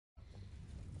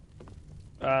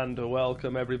And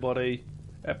welcome everybody,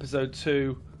 episode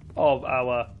 2 of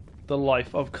our The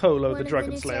Life of Kholo, the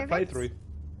Dragonslayer playthrough.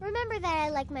 Remember that I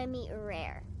like my meat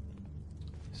rare.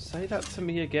 Say that to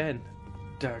me again,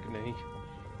 Dagny.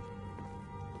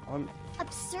 I'm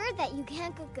absurd that you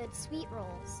can't cook good sweet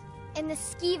rolls in the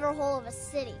skeever hole of a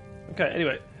city. Okay,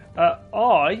 anyway,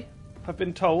 I have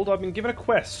been told, I've been given a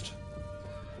quest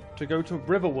to go to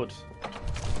Riverwood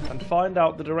and find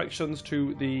out the directions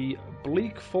to the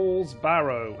Bleak Falls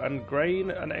Barrow and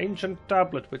gain an ancient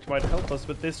tablet which might help us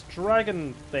with this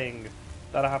dragon thing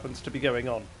that happens to be going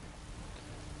on.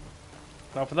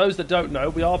 Now, for those that don't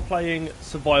know, we are playing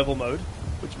survival mode,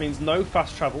 which means no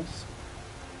fast travels.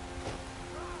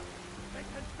 They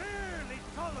can barely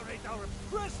tolerate our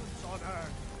presence on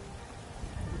Earth.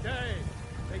 Today,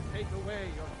 they take away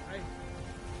your faith.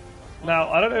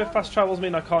 Now, I don't know if fast travels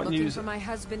mean I can't Looking use for my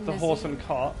husband, the horse and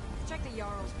cart. Check the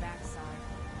Jarl's backside.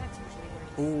 That's usually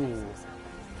where he Ooh.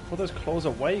 Put those claws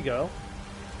away, girl.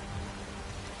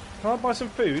 Can I buy some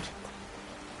food?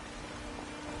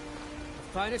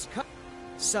 The finest cut.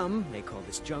 Some may call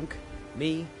this junk.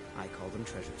 Me, I call them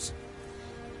treasures.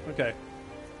 Okay.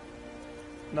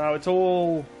 Now it's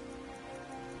all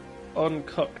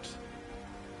uncooked.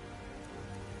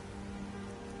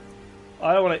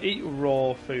 I don't want to eat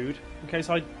raw food in case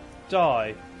I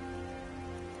die.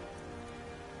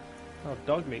 Oh,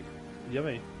 dog meat.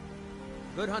 Yummy.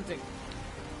 Good hunting.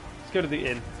 Let's go to the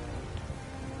inn.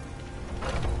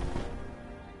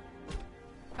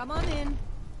 Come on in.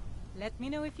 Let me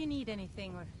know if you need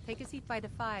anything, or take a seat by the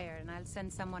fire and I'll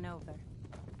send someone over.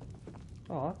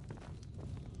 Aw.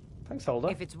 Thanks, Holder.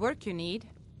 If it's work you need,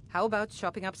 how about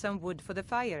chopping up some wood for the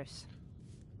fires?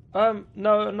 No,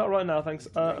 not right now, thanks.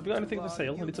 Have you got anything for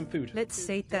sale? I need some food. Let's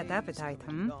sate that appetite,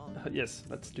 hmm? Yes,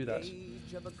 let's do that.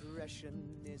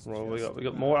 Well, we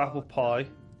got more apple pie.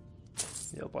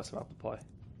 Yeah, I'll buy some apple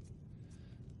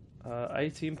pie.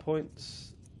 18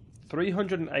 points.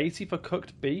 380 for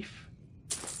cooked beef.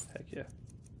 Heck yeah.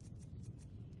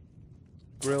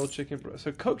 Grilled chicken.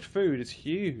 So cooked food is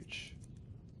huge.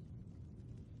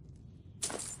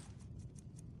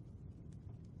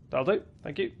 That'll do.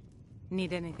 Thank you.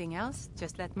 Need anything else?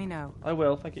 Just let me know. I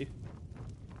will. Thank you.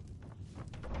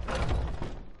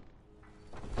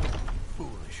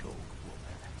 Foolish old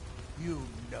woman. You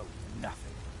know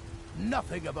nothing.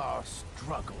 Nothing of our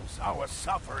struggles, our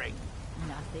suffering.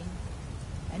 Nothing.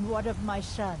 And what of my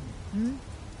son, hmm?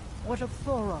 What of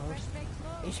Thorald?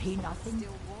 Is he nothing?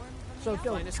 So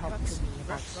don't talk to me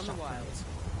about suffering.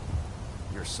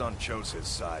 Your son chose his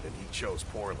side and he chose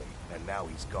poorly, and now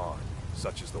he's gone.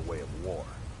 Such is the way of war.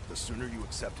 The sooner you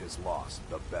accept his loss,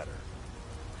 the better.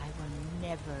 I will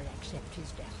never accept his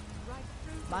death.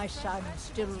 My son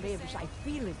still lives. I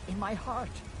feel it in my heart.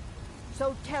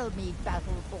 So tell me,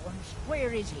 Battleborns,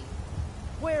 where is he?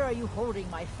 Where are you holding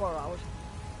my Thorald?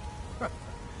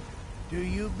 Do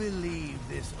you believe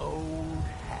this old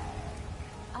hag?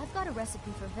 I've got a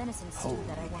recipe for venison stew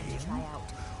that I want to try out.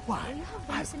 Why, Do you have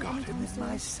I've venison got him anytime in soon?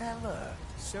 my cellar.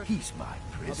 Sir, He's my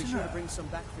I'll be sure prisoner. to bring some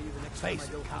back for you the next Face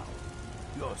time I it, go. Kholo.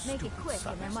 Your Make stupid it quick,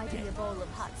 son and there is might be dead. a bowl of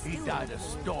hot stew. He died a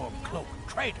storm-cloaked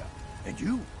traitor. And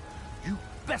you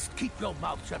best keep your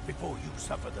mouth shut before you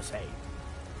suffer the same.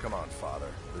 Come on, father.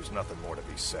 There's nothing more to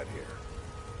be said here.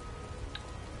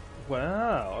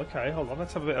 Wow. Okay, hold on.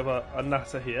 Let's have a bit of a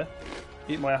natter here.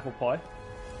 Eat my apple pie.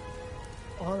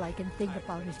 All I can think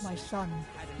about is my son,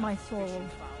 my Thorald.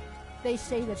 They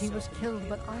say that he was killed,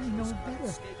 but I know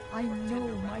better. I know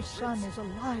my son is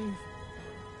alive.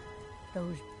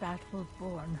 Those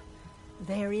Battleborn,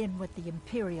 they're in with the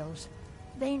Imperials.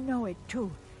 They know it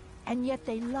too, and yet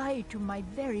they lie to my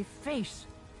very face.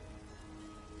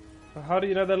 How do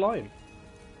you know they're lying?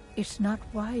 It's not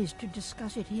wise to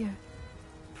discuss it here.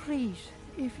 Please,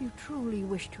 if you truly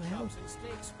wish to help,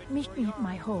 meet me at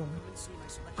my home.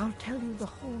 I'll tell you the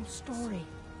whole story.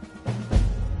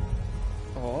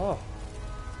 Oh.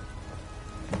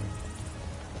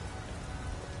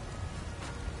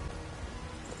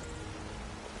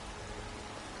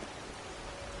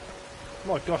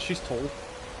 My gosh, she's tall.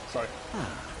 Sorry.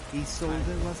 Isolde,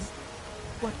 was it?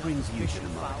 What brings you to the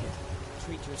market?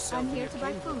 Treat yourself. I'm here to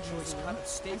buy food, choose Julian. cut of I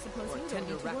steak suppose or a you don't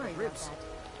tender need to rack worry of about ribs.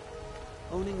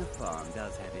 that. Owning a farm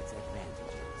does have its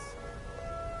advantages.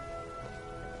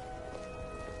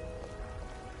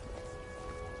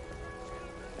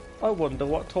 I wonder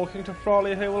what talking to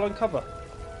Fralia here will uncover.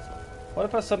 What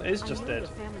if her son is just dead?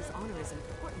 Your family's honor is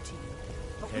important to you,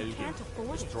 but we Helden can't afford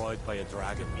it. destroyed by a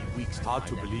dragon. Hard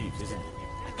to believe, isn't it?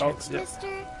 Oh, yeah.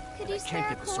 Mister, could you I spare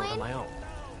can't a get the sword on coin? my own.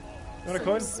 You want a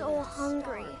coin? I'm so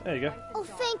hungry. There you go. Oh,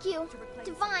 thank you.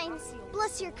 Divines,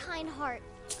 bless your kind heart.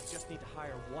 I just need to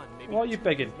hire one, maybe. Why are you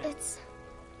begging?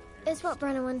 It's what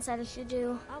Brennan said I should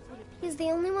do. He's the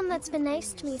only one that's been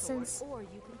nice to me since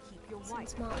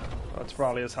Mom. That's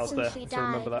Ralia's house there, Since she so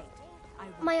remember died.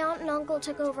 that. My aunt and uncle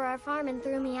took over our farm and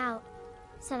threw me out.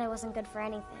 Said I wasn't good for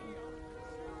anything.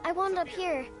 I wound up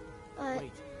here, but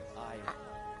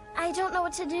I don't know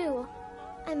what to do.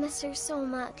 I miss her so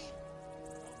much.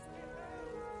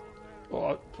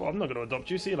 Well, I'm not going to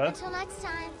adopt you. See you later. Until next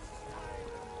time.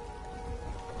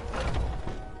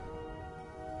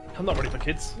 I'm not ready for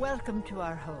kids. Welcome to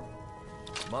our home.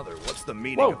 Mother, what's the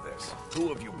meaning Whoa. of this? Who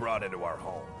have you brought into our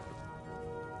home?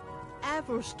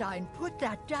 Averstein, put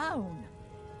that down.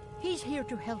 He's here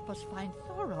to help us find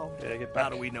Thorold. Yeah, get How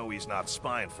back. do we know he's not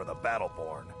spying for the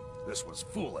Battleborn? This was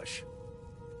foolish.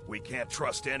 We can't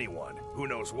trust anyone. Who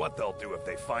knows what they'll do if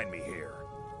they find me here?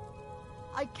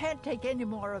 I can't take any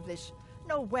more of this.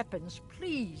 No weapons,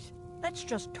 please. Let's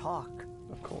just talk.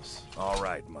 Of course. All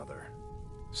right, Mother.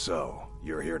 So,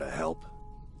 you're here to help?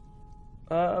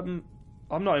 I'm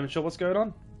not even sure what's going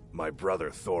on. My brother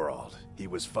Thorold. He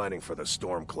was fighting for the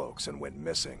Stormcloaks and went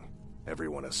missing.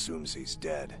 Everyone assumes he's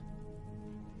dead.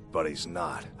 But he's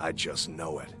not. I just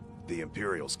know it. The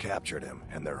Imperials captured him,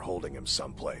 and they're holding him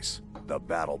someplace. The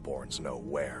Battleborns know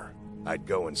where. I'd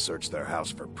go and search their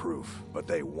house for proof, but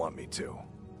they want me to.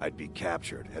 I'd be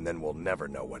captured, and then we'll never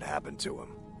know what happened to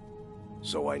him.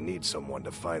 So I need someone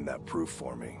to find that proof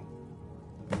for me.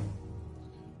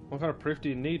 What kind of proof do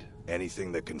you need?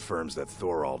 Anything that confirms that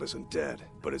Thorold isn't dead,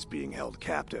 but is being held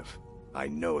captive. I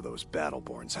know those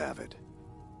Battleborns have it.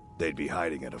 They'd be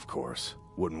hiding it, of course.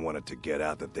 Wouldn't want it to get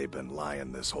out that they've been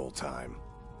lying this whole time.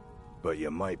 But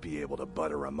you might be able to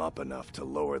butter them up enough to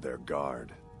lower their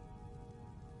guard.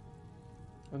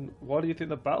 And why do you think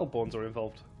the Battleborns are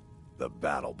involved? The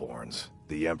Battleborns,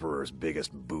 the Emperor's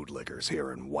biggest bootlickers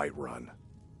here in Whiterun.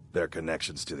 Their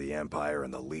connections to the Empire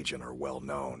and the Legion are well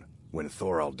known. When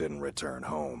Thorold didn't return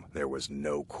home, there was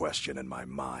no question in my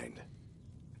mind.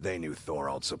 They knew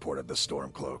Thorold supported the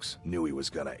Stormcloaks, knew he was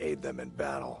gonna aid them in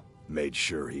battle, made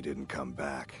sure he didn't come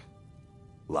back.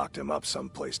 Locked him up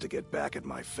someplace to get back at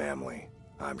my family.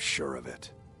 I'm sure of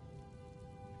it.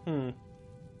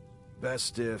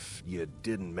 Best if you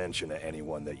didn't mention to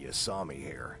anyone that you saw me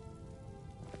here.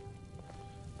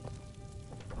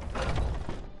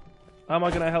 How am I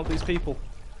going to help these people?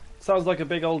 Sounds like a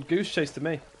big old goose chase to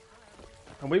me.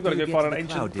 And we've got to Do you go get find to an the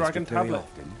ancient Cloud dragon District very tablet.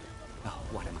 often? Oh,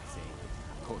 what am I saying?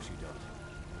 Of course you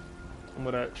don't. I'm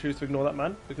going to choose to ignore that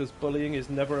man, because bullying is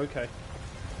never okay.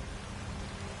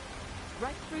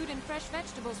 Ripe fruit and fresh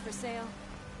vegetables for sale.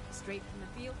 Straight from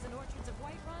the fields and orchards of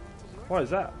Whiterun to your... Why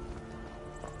is that?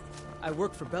 I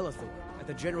work for Bellathor at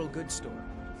the general goods store.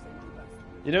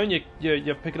 You know when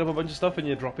you're picking up a bunch of stuff and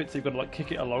you drop it, so you've got to like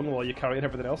kick it along while you're carrying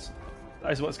everything else?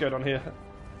 That is what's going on here.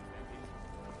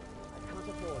 I can't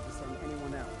afford to send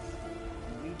anyone else.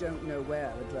 And we don't know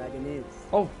where the dragon is.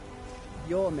 Oh.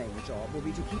 Your main job will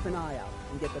be to keep an eye out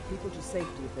and get the people to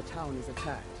safety if the town is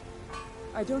attacked.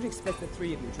 I don't expect the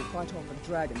three of you to fight off a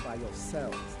dragon by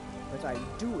yourselves, but I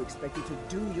do expect you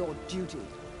to do your duty.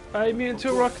 Hey, me and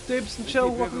Turok, Dibs and Chill,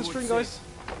 welcome to the stream, guys.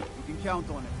 You can count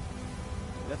on it.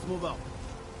 Let's move out.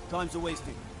 Time's a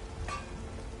wasting.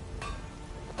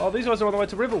 Oh, these guys are on the way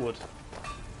to Riverwood.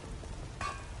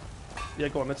 Yeah,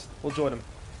 go on, we'll join them.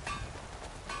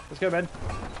 Let's go, men.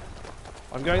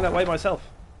 I'm going that way myself.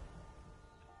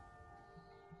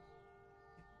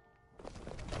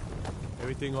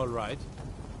 Everything all right?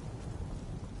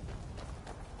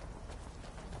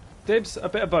 Dibs, a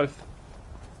bit of both.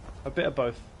 A bit of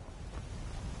both.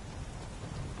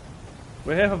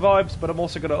 We're here for vibes, but I'm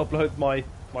also going to upload my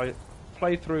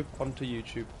playthrough onto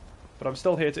YouTube. But I'm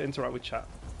still here to interact with chat.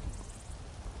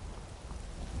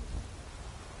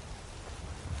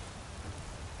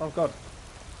 Oh god.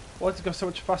 Why did it go so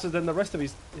much faster than the rest of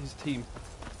his team?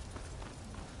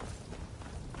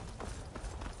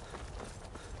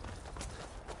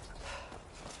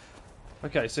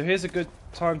 Okay, so here's a good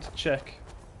time to check.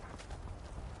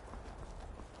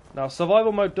 Now,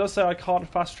 survival mode does say I can't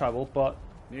fast travel, but...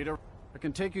 I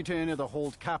can take you to any of the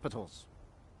hold capitals.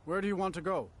 Where do you want to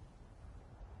go?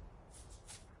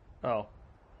 Oh.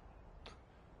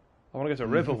 I want to go to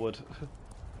Riverwood.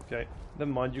 Okay,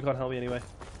 never mind, you can't help me anyway.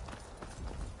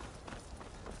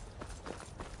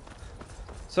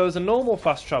 So there's a normal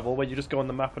fast travel where you just go on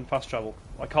the map and fast travel.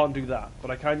 I can't do that,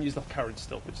 but I can use the carriage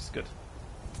still, which is good.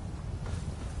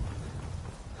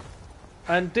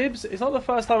 And Dibs, it's not the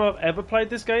first time I've ever played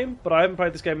this game, but I haven't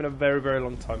played this game in a very, very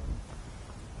long time.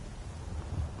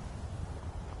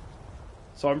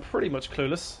 So I'm pretty much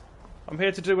clueless. I'm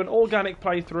here to do an organic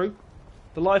playthrough,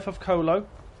 the life of Kholo,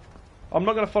 I'm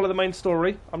not going to follow the main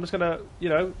story. I'm just going to, you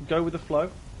know, go with the flow.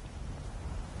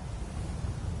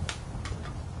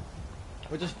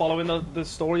 We're just following the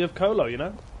story of Kholo, you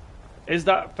know? Is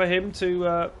that for him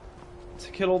to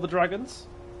kill all the dragons?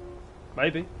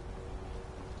 Maybe.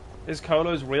 Is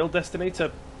Kholo's real destiny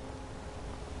to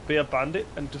be a bandit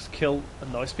and just kill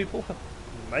nice people?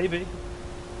 Maybe.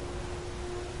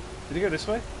 Did he go this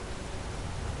way?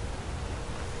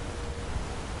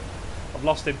 I've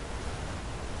lost him.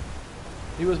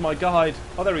 He was my guide.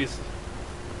 Oh, there he is.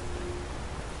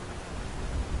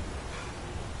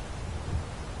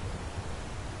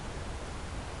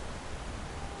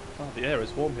 Oh, the air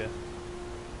is warm here.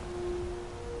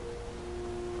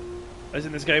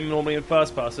 Isn't this game normally in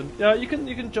first person? Yeah, you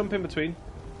can jump in between,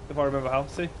 if I remember how.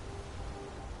 See,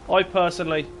 I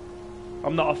personally,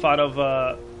 I'm not a fan of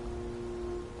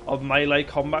melee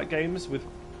combat games with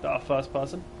that are first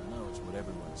person. I know it's what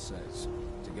everyone says,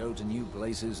 to go to new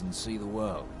places and see the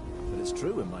world, but it's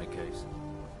true in my case.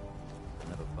 I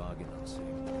never bargained on seeing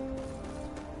it.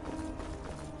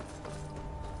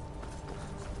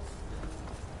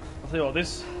 I'll tell you what,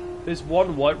 this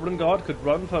one Whiterun guard could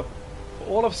run for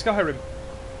all of Skyrim.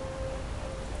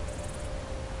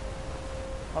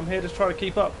 I'm here just trying to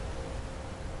keep up.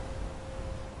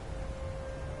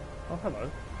 Oh,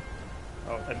 hello.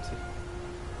 Oh, empty.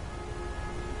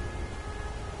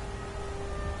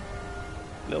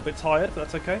 A little bit tired, but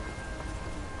that's okay.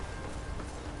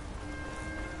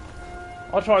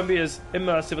 I'll try and be as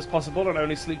immersive as possible and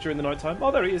only sleep during the night time.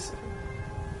 Oh, there he is.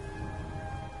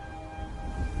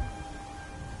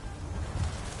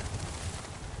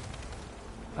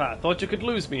 Ah, thought you could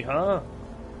lose me, huh?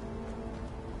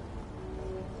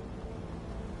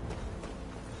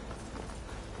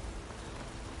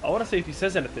 I want to see if he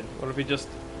says anything, or if he just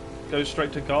goes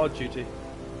straight to guard duty.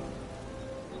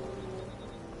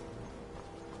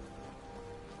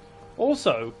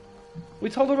 Also, we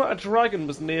told them that a dragon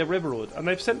was near Riverwood, and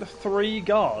they've sent 3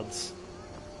 guards.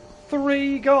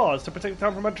 3 guards to protect the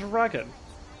town from a dragon.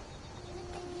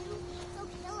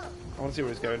 I want to see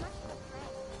where he's going.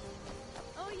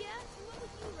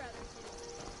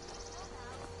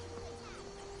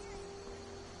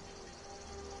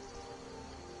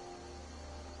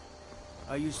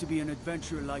 I used to be an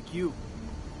adventurer like you.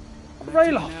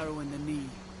 Rayloff! An arrow in the knee.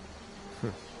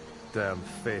 Damn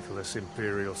faithless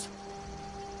Imperials.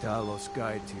 Talos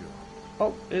guide you.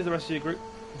 Oh, here's the rest of your group.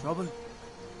 Trouble?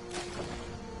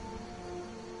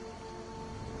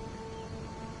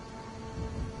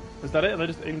 Is that it? Are they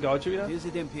just in guard duty now?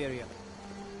 Visit Imperial.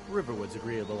 Riverwood's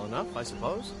agreeable enough, I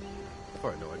suppose.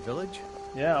 For a Nord village.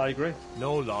 Yeah, I agree.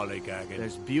 No lollygagging.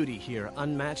 There's beauty here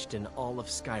unmatched in all of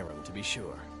Skyrim, to be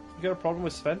sure. You got a problem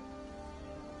with Sven?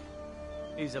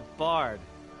 He's a bard,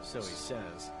 so he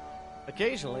says.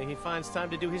 Occasionally, he finds time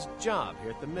to do his job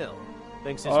here at the mill.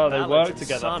 Thinks his they work ballads and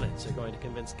together. sonnets are going to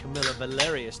convince Camilla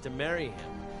Valerius to marry him.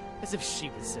 As if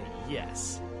she would say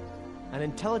yes. An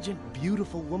intelligent,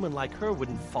 beautiful woman like her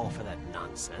wouldn't fall for that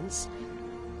nonsense.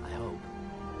 I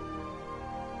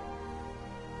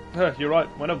hope. You're right.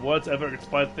 When have words ever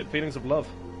inspired feelings of love?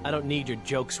 I don't need your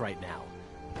jokes right now.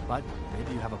 But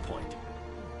maybe you have a point.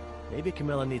 Maybe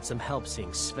Camilla needs some help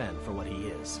seeing Sven for what he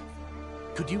is.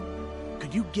 Could you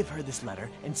give her this letter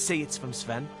and say it's from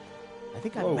Sven? I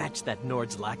think I matched that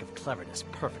Nord's lack of cleverness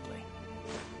perfectly.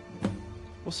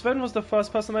 Well, Sven was the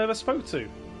first person I ever spoke to.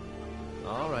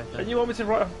 All right then. And you want me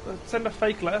to send a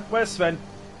fake letter? Where's Sven?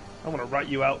 I want to rat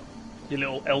you out, you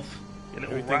little elf, you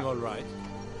little Everything rat. all right?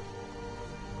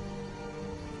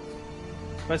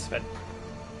 Where's Sven?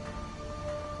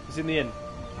 He's in the inn.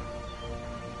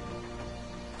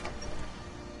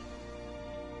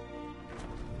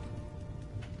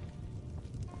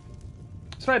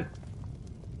 Sven!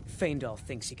 Faendal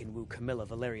thinks he can woo Camilla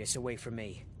Valerius away from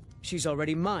me. She's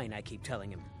already mine, I keep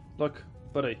telling him. Look,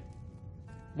 buddy.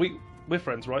 We're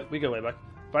friends, right? We go way back.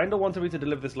 Faendal wanted me to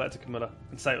deliver this letter to Camilla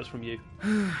and say it was from you.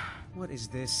 What is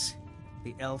this?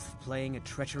 The elf playing a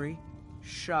treachery?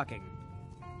 Shocking.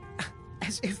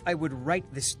 As if I would write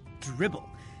this dribble.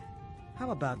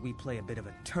 How about we play a bit of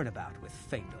a turnabout with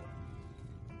Faendal?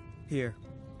 Here.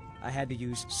 I had to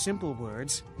use simple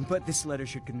words, but this letter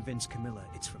should convince Camilla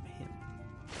it's from him.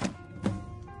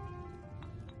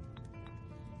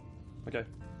 Okay.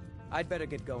 I'd better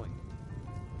get going.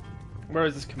 Where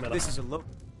is this Camilla? This is a look.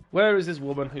 Where is this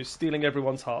woman who's stealing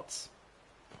everyone's hearts?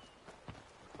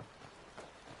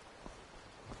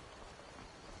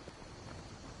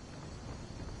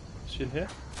 Is she in here?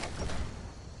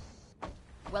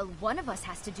 Well, one of us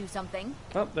has to do something.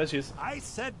 Oh, there she is. I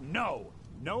said no.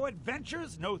 No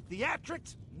adventures, no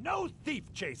theatrics, no thief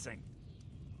chasing.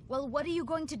 Well, what are you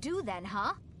going to do then,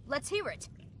 huh? Let's hear it.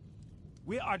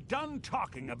 We are done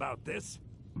talking about this.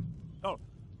 Oh,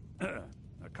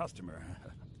 a customer.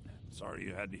 Sorry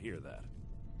you had to hear that.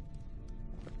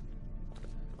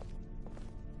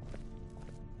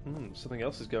 Something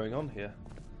else is going on here.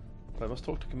 I must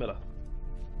talk to Camilla.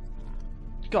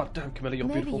 God damn, Camilla, you're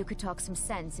beautiful. Maybe you could talk some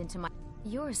sense into my...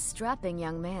 You're a strapping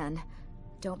young man.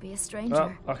 Don't be a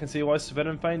stranger. I can see why Sven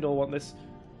and Faendal want this.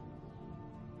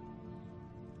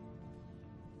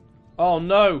 Oh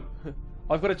no!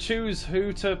 I've got to choose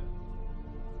who to...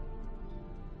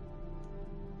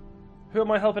 Who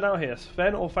am I helping out here?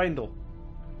 Sven or Faendal?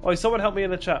 Oh, someone help me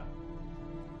in the chat.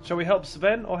 Shall we help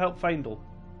Sven or help Faendal?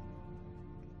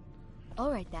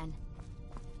 Alright then.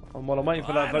 And while I'm waiting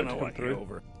for that vote to come through.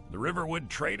 Over. The Riverwood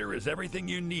Trader is everything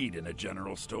you need in a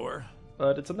general store.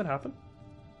 Did something happen?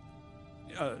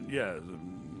 Yeah,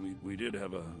 we did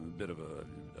have a bit of a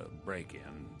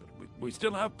break-in, but we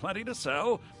still have plenty to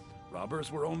sell.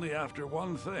 Robbers were only after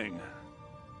one thing.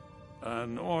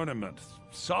 An ornament,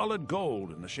 solid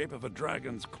gold in the shape of a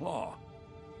dragon's claw.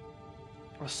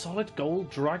 A solid gold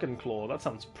dragon claw? That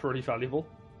sounds pretty valuable.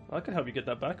 I could help you get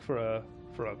that back for a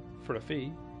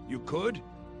fee. You could?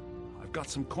 I've got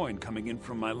some coin coming in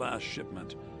from my last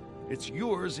shipment. It's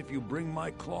yours if you bring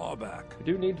my claw back. We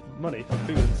do need money for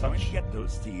food and such. To get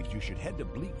those thieves, you should head to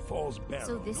Bleak Falls Barrow.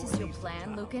 So this is your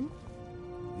plan, Lucan?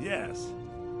 Yes.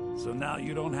 So now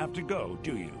you don't have to go,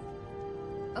 do you?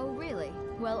 Oh, really?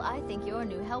 Well, I think your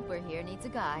new helper here needs a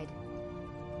guide.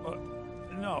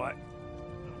 No,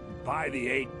 by the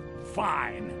 8,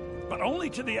 fine. But only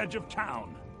to the edge of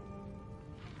town.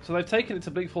 So they've taken it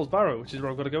to Bleak Falls Barrow, which is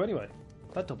where I've got to go anyway.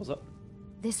 That doubles up.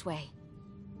 This way.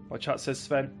 My chat says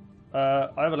Sven. I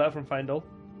have a letter from Faendal.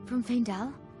 From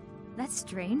Faendal? That's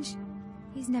strange.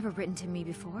 He's never written to me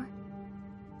before.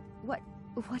 What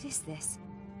is this?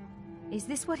 Is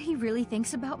this what he really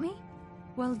thinks about me?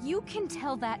 Well, you can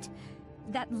tell that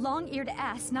long-eared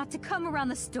ass not to come around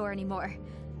the store anymore.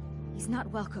 He's not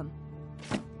welcome.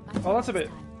 Oh, that's a bit...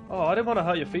 Oh, I didn't want to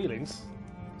hurt your feelings.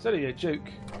 It's only a joke.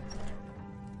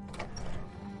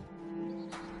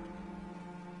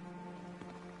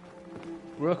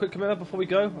 Real quick, Camilla, before we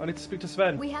go, I need to speak to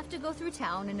Sven. We have to go through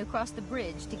town and across the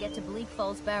bridge to get to Bleak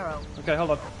Falls Barrow. Okay,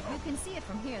 hold on. You can see it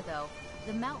from here, though.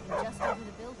 The mountain just over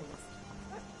the buildings.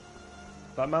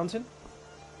 That mountain?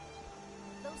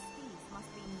 Those thieves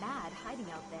must be mad hiding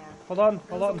out there. Hold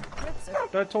on.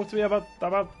 Don't talk to me about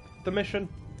the mission.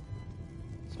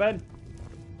 Sven.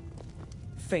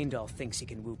 Faendal thinks he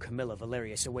can woo Camilla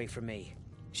Valerius away from me.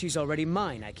 She's already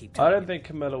mine, I keep telling I don't think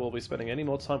Camilla will be spending any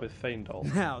more time with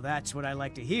Faendal. Now that's what I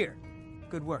like to hear.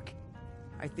 Good work.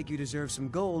 I think you deserve some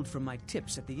gold from my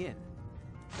tips at the inn.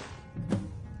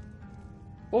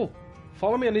 Oh,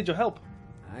 follow me, I need your help.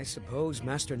 I suppose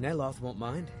Master Neloth won't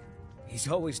mind. He's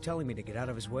always telling me to get out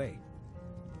of his way.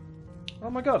 Oh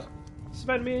my god.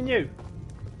 Sven, me and you.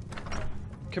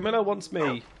 Camilla wants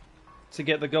me to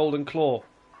get the golden claw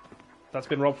that's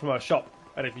been robbed from her shop.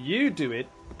 And if you do it,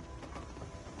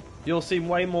 you'll seem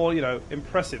way more,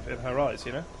 impressive in her eyes,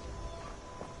 you know?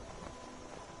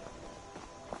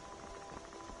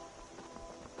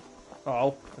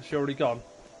 Oh, has she already gone?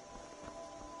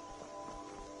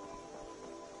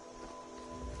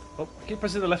 Oh, keep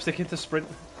pressing the left stick into sprint.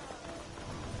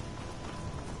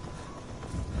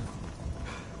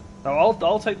 Now,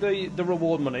 I'll take the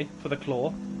reward money for the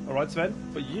claw, alright, Sven?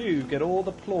 But you get all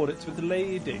the plaudits with the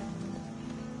lady.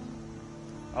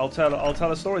 I'll tell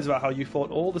her stories about how you fought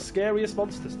all the scariest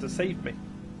monsters to save me.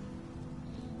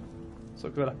 So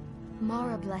good.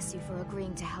 Mara bless you for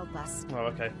agreeing to help us. Oh,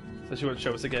 okay. So she won't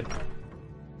show us again.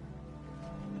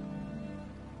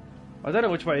 I don't know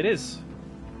which way it is.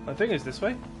 I think it's this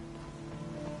way.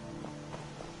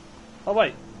 Oh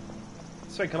wait.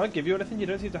 Sven, can I give you anything? You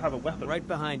don't seem to have a weapon. Right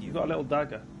behind you. You've got a little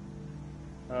dagger.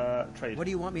 Trade. What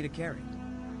do you want me to carry?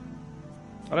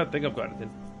 I don't think I've got anything.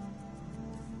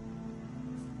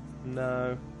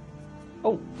 No.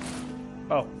 Oh.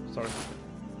 Oh, sorry.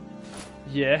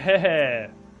 Yeah.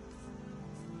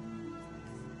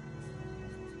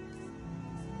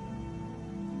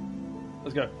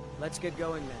 Let's go. Let's get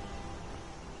going then.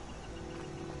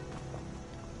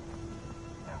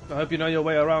 I hope you know your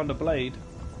way around a blade.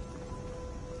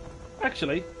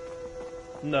 Actually,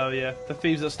 no, yeah, the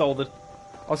thieves that stole the...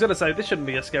 I was going to say, this shouldn't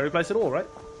be a scary place at all, right?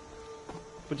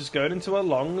 We're just going into a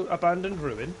long, abandoned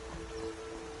ruin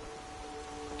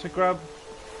to grab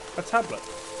a tablet.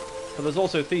 But there's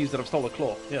also thieves that have stolen a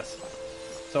claw, yes.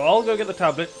 So I'll go get the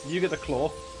tablet, you get the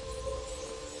claw,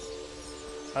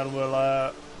 and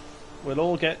we'll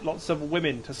all get lots of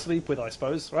women to sleep with, I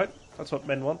suppose, right? That's what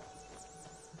men want.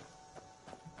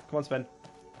 Come on, Sven.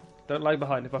 Don't lag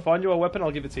behind. If I find you a weapon, I'll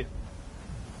give it to you.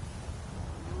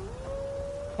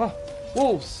 Oh,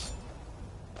 wolves!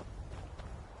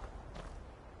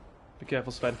 Be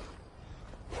careful, Sven.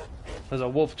 There's a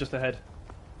wolf just ahead.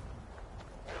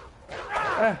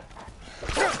 Ah.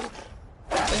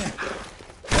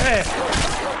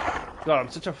 God, I'm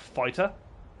such a fighter.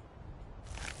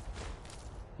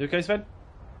 You okay, Sven?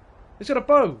 He's got a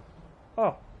bow!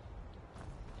 Oh.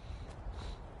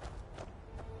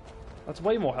 That's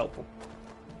way more helpful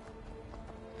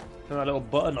than that little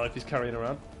butter knife he's carrying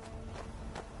around.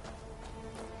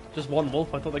 Just one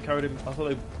wolf? I thought they carried him. I thought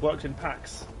they worked in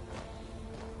packs.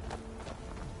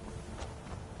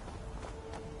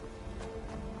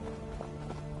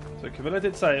 So Camilla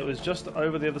did say it was just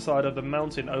over the other side of the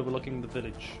mountain overlooking the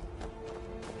village.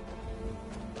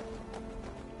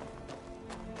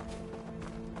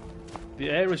 The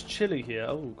air is chilly here.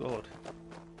 Oh god.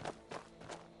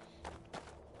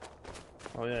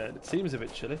 Oh yeah, it seems a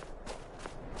bit chilly.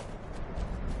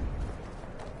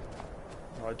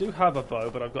 I do have a bow,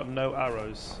 but I've got no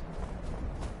arrows.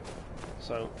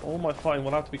 So all my fighting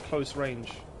will have to be close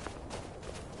range.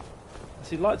 I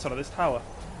see lights on at this tower.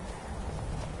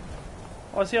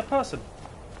 Oh, I see a person.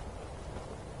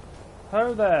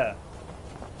 Hello there.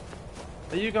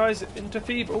 Are you guys into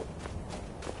feeble? Oh.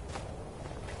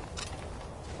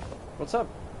 What's up?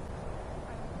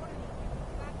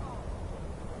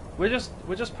 We're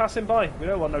just passing by. We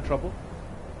don't want no trouble.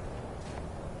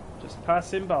 Just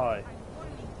passing by.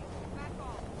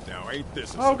 Now ain't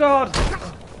this? Oh God!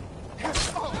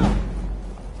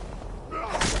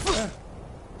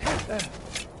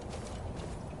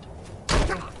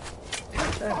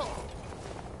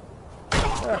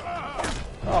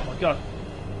 Oh my God!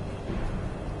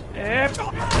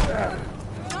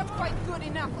 Not quite good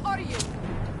enough, are you?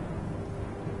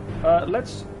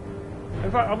 Let's.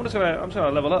 In fact, I'm just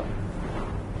gonna level up.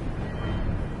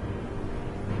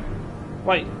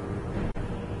 Wait.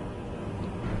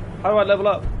 How do I level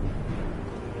up?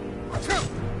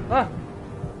 Ah!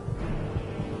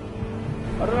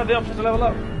 I don't have the option to level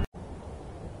up.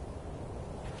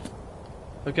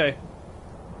 Okay.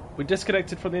 We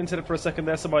disconnected from the internet for a second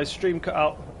there, so my stream cut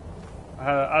out,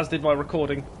 as did my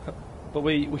recording. But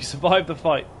we survived the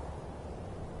fight.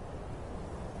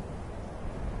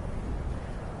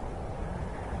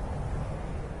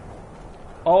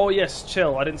 Oh yes,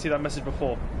 chill. I didn't see that message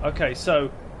before. Okay, so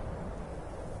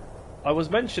I was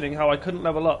mentioning how I couldn't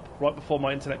level up right before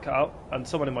my internet cut out, and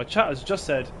someone in my chat has just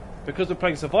said, because we're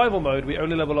playing survival mode, we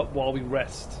only level up while we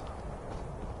rest.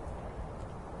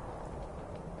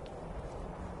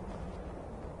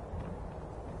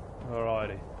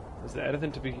 Alrighty. Is there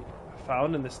anything to be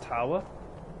found in this tower?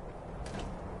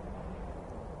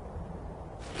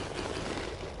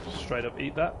 Straight up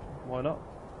eat that. Why not?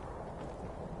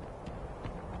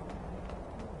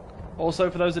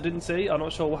 Also, for those that didn't see, I'm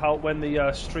not sure when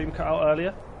the stream cut out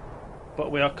earlier,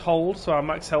 but we are cold, so our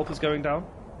max health is going down.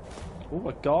 Ooh,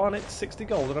 a garnet, 60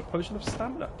 gold, and a potion of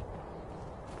stamina.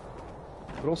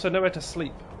 But also nowhere to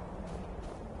sleep.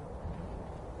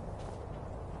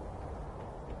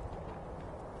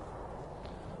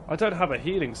 I don't have a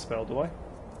healing spell, do I?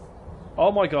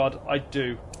 Oh my God, I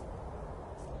do.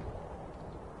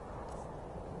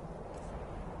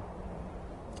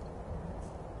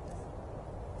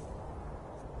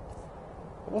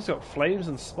 I've also got flames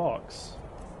and sparks.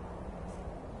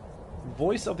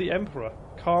 Voice of the Emperor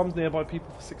calms nearby people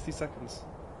for 60 seconds.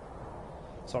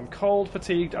 So I'm cold,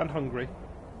 fatigued, and hungry.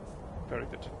 Very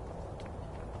good.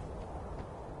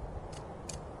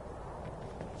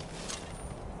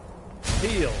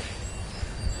 Heal.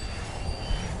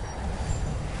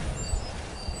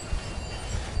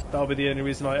 That'll be the only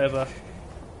reason I ever...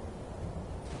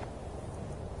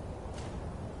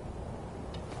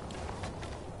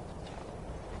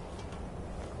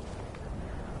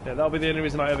 Yeah, that'll be the only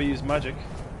reason I ever use magic.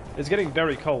 It's getting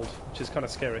very cold, which is kind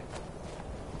of scary.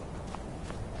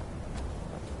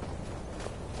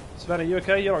 Sven, are you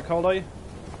okay? You're not cold, are you?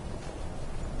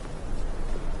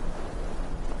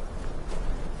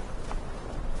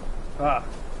 Ah,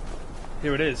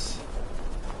 here it is.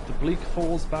 The Bleak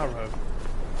Falls Barrow.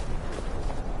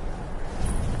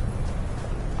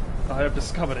 I have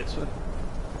discovered it.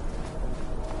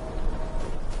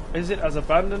 Is it as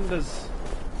abandoned as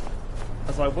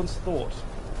I once thought?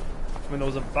 I mean, there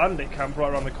was a bandit camp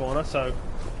right around the corner, so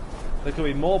there could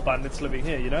be more bandits living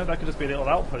here, you know? That could just be a little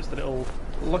outpost, a little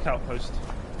lookout post.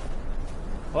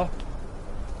 What?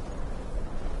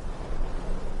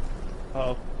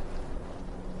 Uh-oh.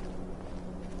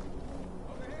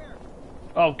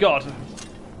 Oh God!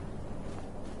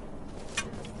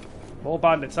 More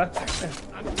bandits, huh?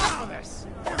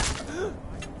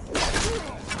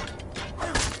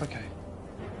 Okay.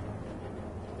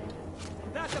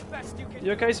 That the best you can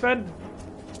You okay, Sven?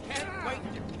 Can't wait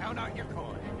to count out your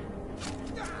coin.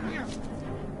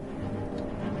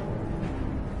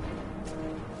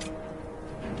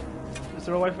 Is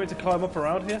there a way for me to climb up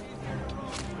around here?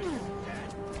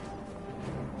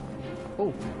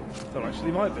 Oh, there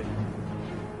actually might be.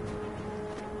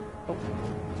 Oh,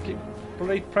 keep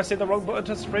bloody pressing the wrong button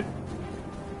to sprint.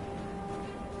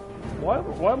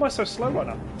 Why am I so slow right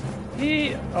now?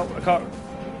 Oh, I can't.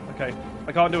 Okay,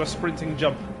 I can't do a sprinting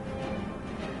jump.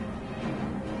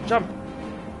 Jump!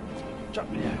 Jump,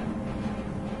 yeah.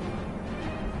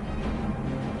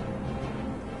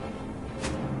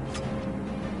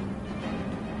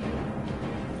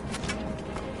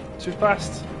 Too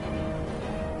fast.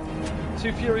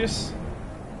 Too furious.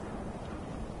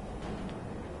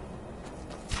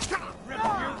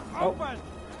 Oh.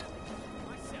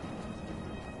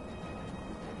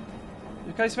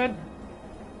 You okay, Sven?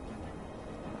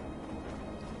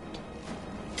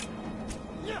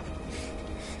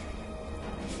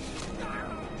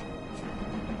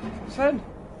 Sven?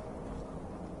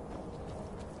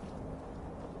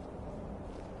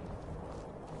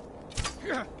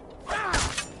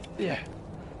 Yeah.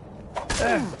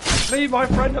 Leave my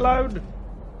friend alone!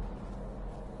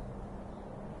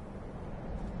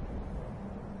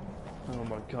 Oh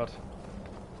my god.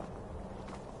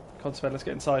 Come on, Sven, let's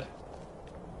get inside.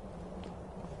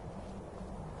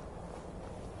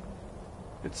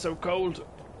 It's so cold.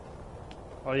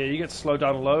 Oh yeah, you get to slow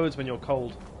down loads when you're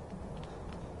cold.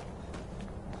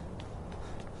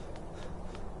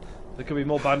 There could be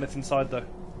more bandits inside though.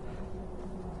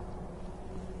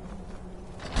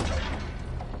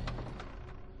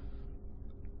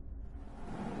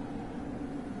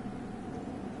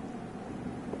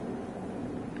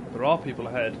 There are people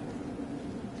ahead.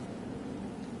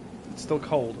 It's still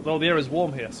cold. Oh, the air is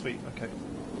warm here. Sweet. Okay.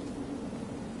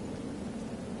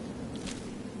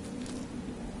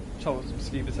 Tell some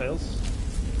ski details.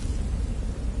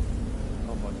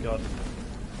 Oh my god.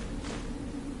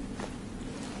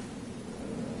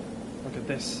 Look at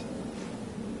this.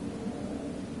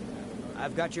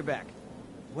 I've got your back.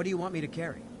 What do you want me to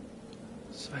carry?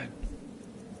 Sven.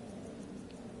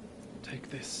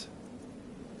 Take this.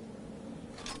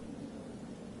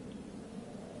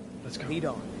 Let's go. Lead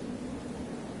on.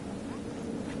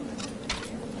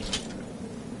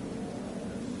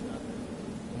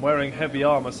 I'm wearing heavy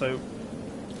armor, so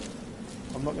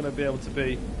I'm not going to be able to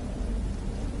be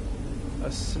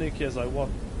as sneaky as I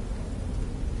want.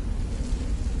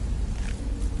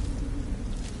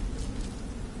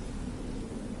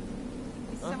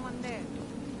 Is someone there?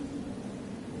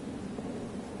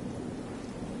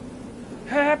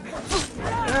 Help!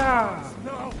 Ah.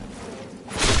 No.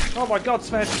 Oh my god,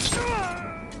 Sven!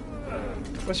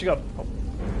 Where's she gone? Oh.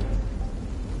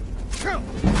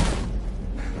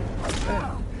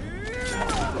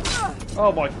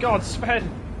 Oh my god, Sven!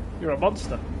 You're a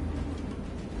monster.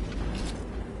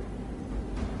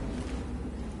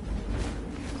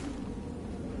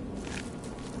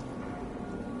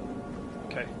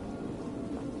 Okay.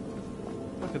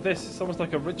 Look at this, it's almost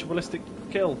like a ritualistic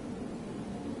kill.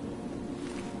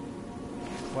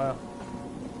 Wow.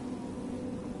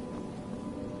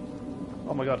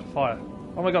 Oh my god, fire.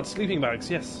 Oh my god, sleeping bags,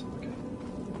 yes. Okay.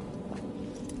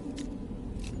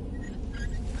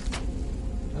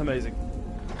 Amazing.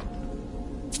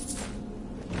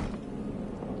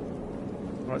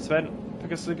 Alright, Sven,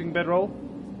 pick a sleeping bedroll.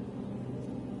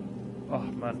 Oh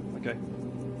man, okay.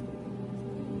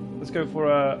 Let's go for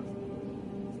a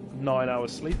 9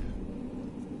 hours sleep.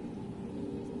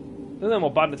 There's no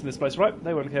more bandits in this place, right?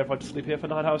 They won't care if I sleep here for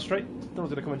 9 hours straight. No one's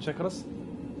gonna come and check on us.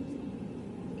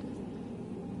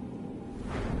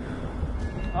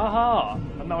 Aha!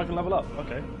 And now I can level up.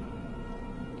 Okay.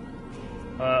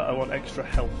 I want extra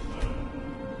health.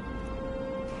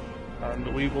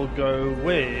 And we will go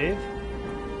with...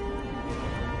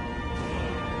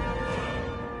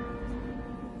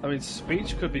 I mean,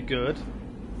 speech could be good.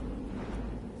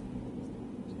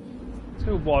 Let's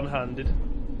go one-handed.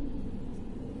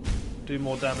 Do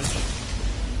more damage.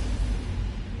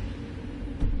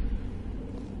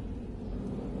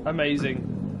 Amazing.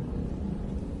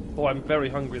 Oh, I'm very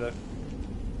hungry though.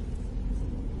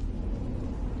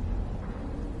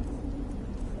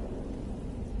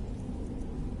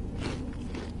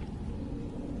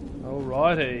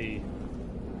 Alrighty.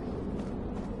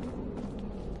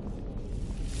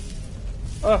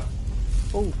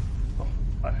 Oh,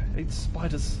 I hate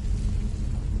spiders.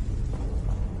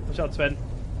 Watch out, Sven.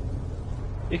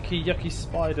 Icky, yucky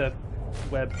spider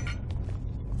web.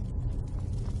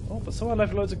 Oh, but someone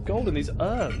left loads of gold in these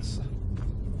urns.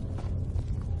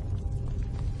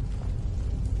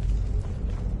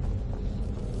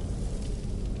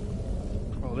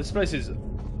 Oh, this place is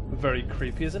very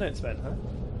creepy, isn't it, Sven? Huh?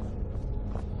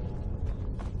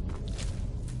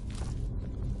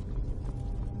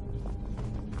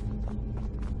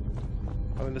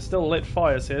 I mean, there's still lit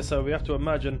fires here, so we have to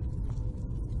imagine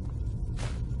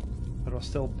there are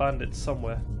still bandits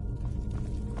somewhere.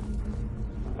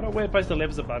 What a weird place to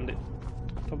live as a bandit.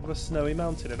 Top of a snowy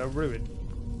mountain in a ruin.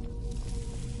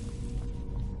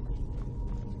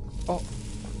 Oh.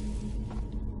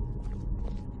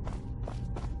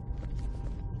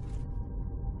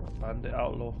 Bandit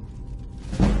outlaw.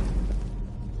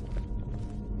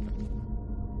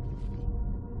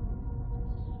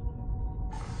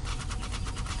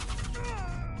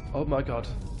 Oh my god.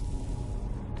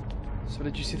 So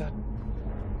did you see that?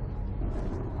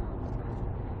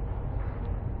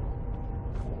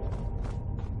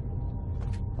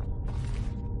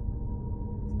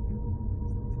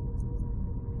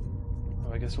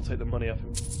 Oh, I guess we'll take the money off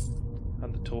him.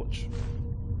 And the torch.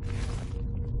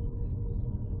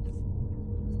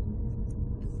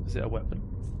 Is it a weapon?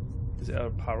 Is it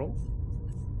apparel?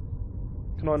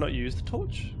 Can I not use the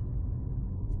torch?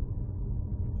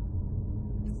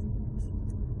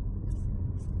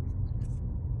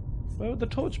 Where would the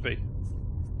torch be?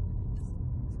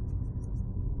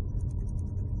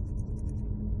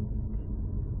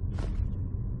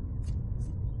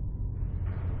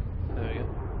 There we go.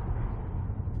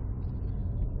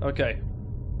 Okay.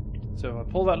 So if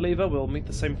I pull that lever, we'll meet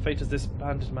the same fate as this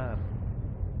banded man.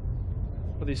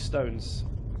 What are these stones?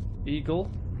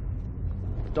 Eagle.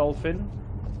 Dolphin.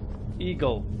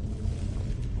 Eagle.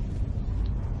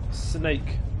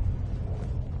 Snake.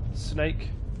 Snake.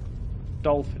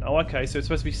 Dolphin. Oh, okay, so it's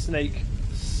supposed to be snake,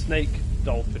 snake,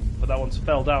 dolphin, but that one's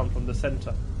fell down from the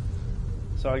center.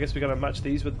 So I guess we're going to match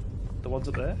these with the ones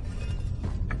up there.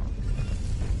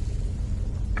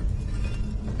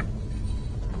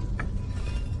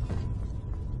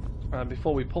 And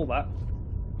before we pull that...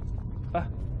 Ah.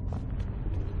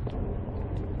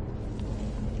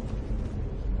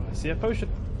 I see a potion.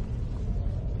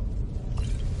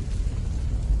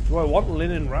 Do I want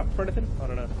linen wrap for anything? I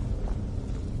don't know.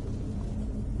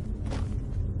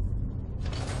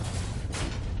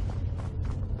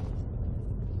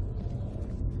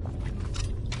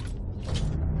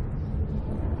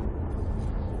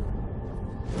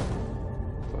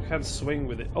 I can swing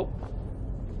with it. Oh!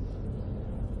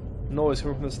 Noise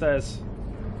coming from the stairs.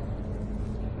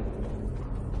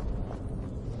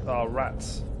 Oh,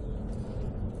 rats.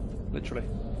 Literally.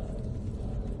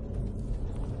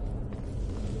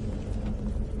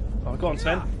 Oh, go on,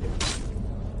 Sven.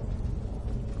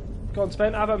 Go on,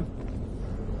 Sven, have him.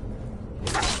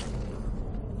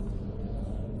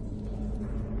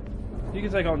 You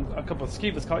can take on a couple of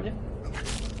skeevers, can't you?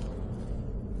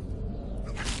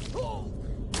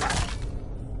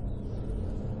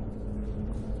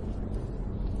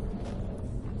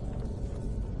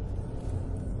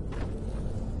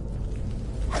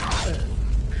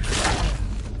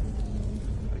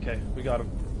 Okay, we got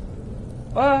him.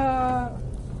 Ah!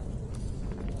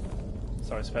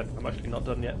 Sorry, Sven, I'm actually not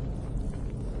done yet.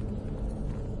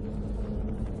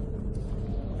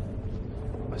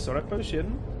 I saw a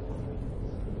potion.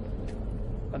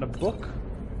 And a book.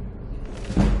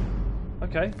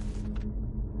 Okay.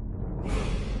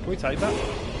 Can we take that?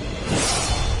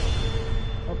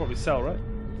 I'll probably sell, right?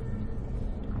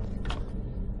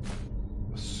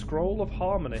 A scroll of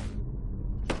harmony.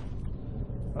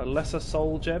 A lesser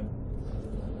soul gem.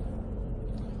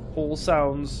 All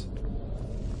sounds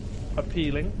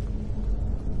appealing.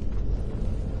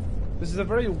 This is a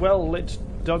very well lit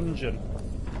dungeon.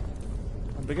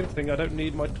 I'm beginning to think I don't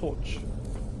need my torch.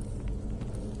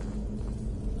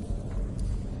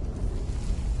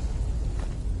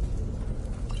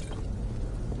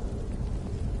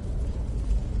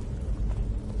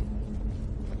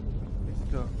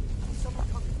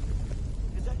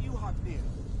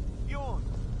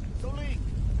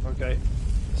 Okay,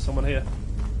 someone here.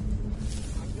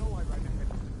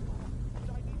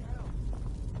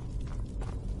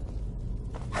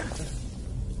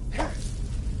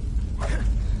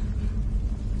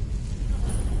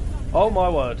 Oh my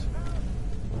word.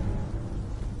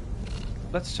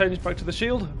 Let's change back to the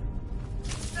shield.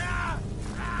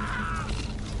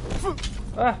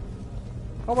 Ah!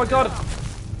 Oh my god!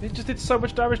 He just did so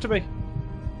much damage to me.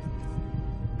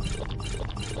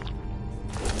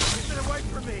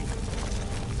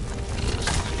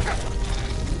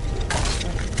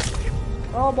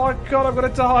 Oh my god, I'm gonna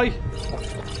die!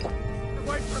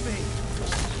 Away from me!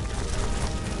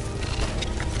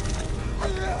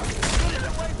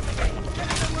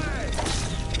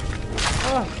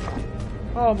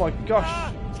 Oh my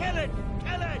gosh! Kill it!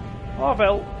 Kill it!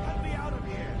 Arvel! Let me out of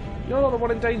here! You're not the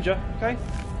one in danger, okay?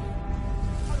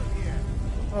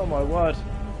 Oh my word.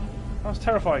 That was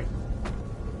terrifying.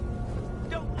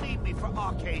 Don't leave me for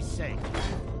Arcade's sake.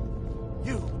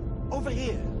 You, over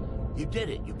here. You did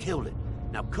it. You killed it.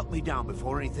 Now cut me down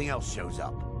before anything else shows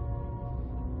up.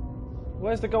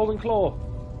 Where's the golden claw?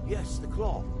 Yes, the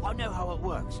claw. I know how it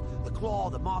works. The claw,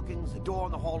 the markings, the door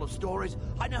in the Hall of Stories.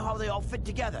 I know how they all fit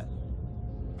together.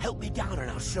 Help me down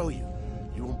and I'll show you.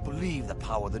 You won't believe the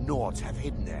power the Nords have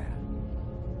hidden there.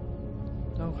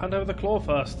 No, hand over the claw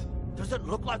first. Does it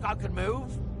look like I can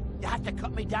move? You have to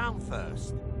cut me down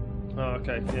first. Oh,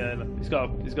 okay. Yeah, no, he's got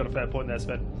a fair point there,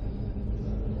 Sven.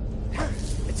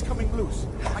 It's coming loose.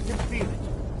 I can feel it.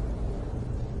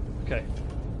 Okay.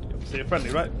 So you're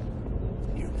friendly, right?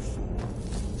 You fool.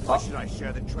 Why should I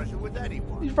share the treasure with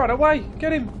anyone? He's run away.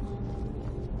 Get him.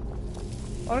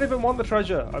 I don't even want the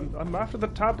treasure. I'm after the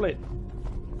tablet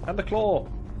and the claw.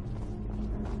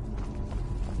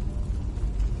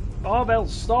 Arvel,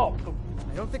 stop.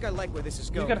 I don't think I like where this is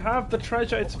going. You can have the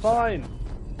treasure. It's fine.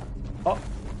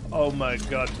 Oh my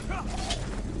god.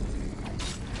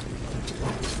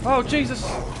 Oh Jesus.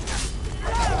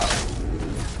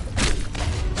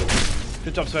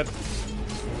 Good job, Sven.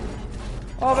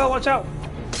 Arvel, watch out.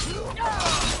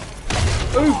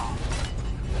 Ooh.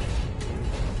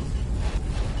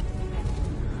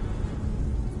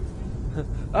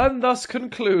 And thus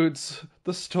concludes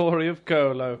the story of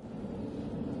Kholo.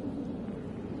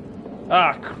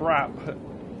 Ah, crap.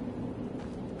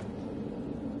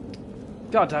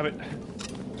 God damn it.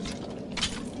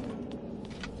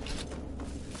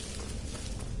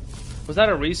 Was that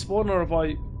a respawn or have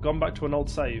I gone back to an old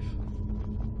save?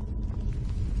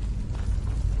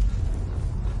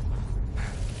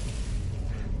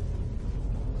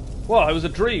 Well, it was a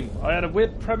dream. I had a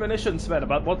weird premonition, Sven,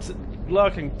 about what's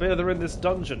lurking further in this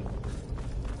dungeon.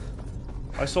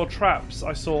 I saw traps.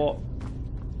 I saw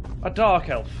a dark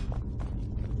elf.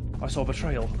 I saw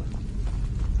betrayal.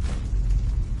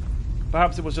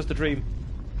 Perhaps it was just a dream.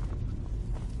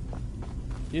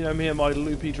 You know me and my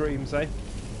loopy dreams, eh?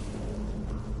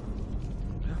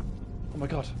 Oh my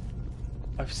god.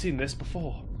 I've seen this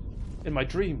before. In my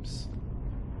dreams.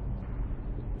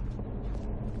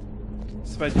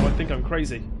 Sven, you might think I'm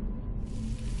crazy.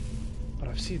 But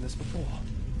I've seen this before.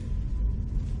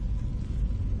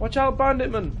 Watch out,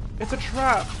 Banditman! It's a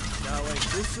trap! Now ain't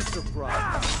this a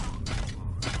surprise?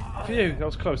 Phew, that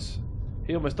was close.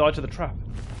 He almost died to the trap.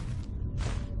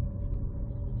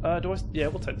 Yeah,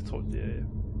 we'll take the torch. Yeah.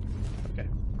 Okay.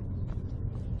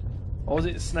 Or was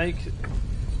it snake?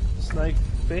 Snake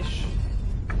fish?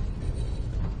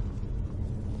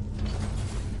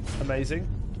 Amazing.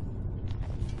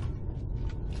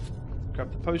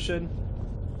 Grab the potion.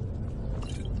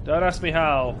 Don't ask me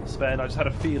how, Sven. I just had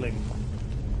a feeling.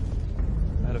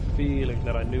 I had a feeling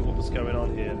that I knew what was going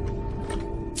on here.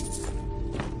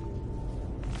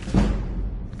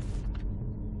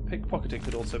 Pickpocketing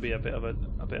could also be a bit of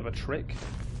a trick.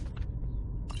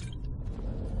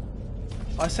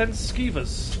 I sense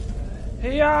skeevers.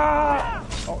 Here!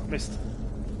 Oh, missed.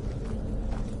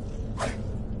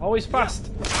 Oh, he's fast.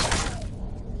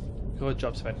 Good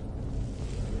job, Sven.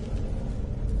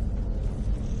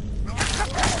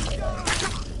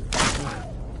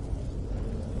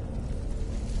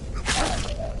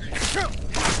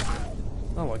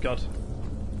 Oh my god.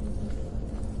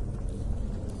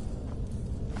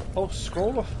 Oh,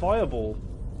 scroll of fireball.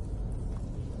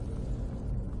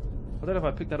 I don't know if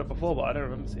I picked that up before, but I don't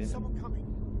remember seeing it. Someone coming.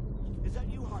 Is that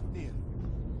you, Hartnir?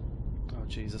 Oh,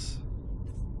 Jesus.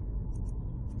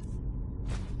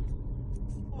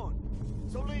 Come on.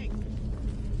 So Link. I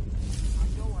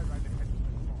know I ran ahead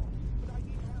before, but I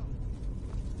need help.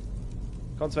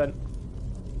 Come on, Sven.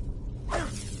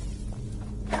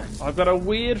 I've got a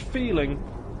weird feeling.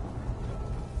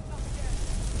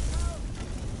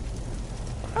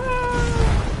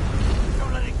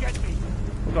 Don't let it get me.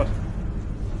 Oh god.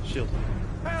 Shield.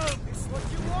 Help is what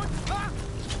you want.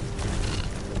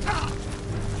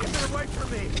 Get it away from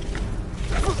me.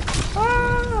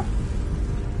 Ah!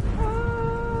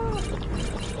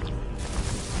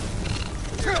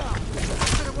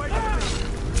 Get it away from me.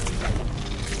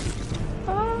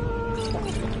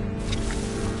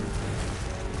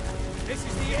 This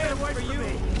is the end for you.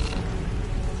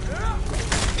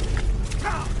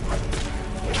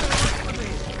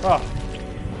 Oh.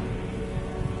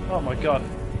 Oh my god.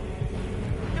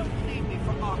 Don't leave me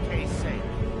for Arcade's sake.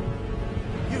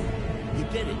 You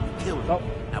did it. You killed him.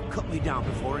 Now cut me down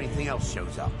before anything else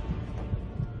shows up.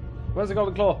 Where's the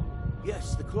golden claw?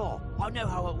 Yes, the claw. I know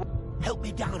how it works. Help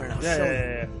me down and I'll Yeah, show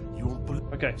yeah. you. You won't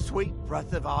believe. Okay. Sweet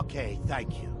breath of Arcade,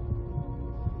 thank you.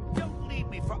 Don't leave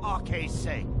me for Arcade's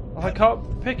sake. I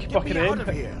can't pickpocket Get me out him.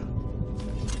 of here.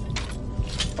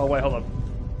 Oh wait, hold on.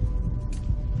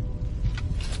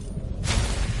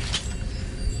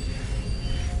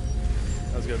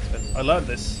 That was good, Sven. I learned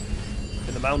this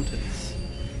in the mountains.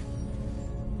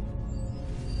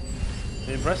 Are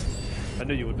you impressed? I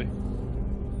knew you would be.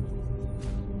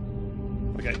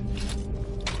 Okay.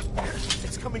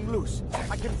 It's coming loose.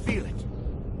 I can feel it.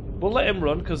 We'll let him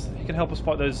run because he can help us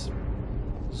fight those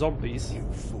zombies. You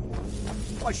fool.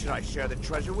 Why should I share the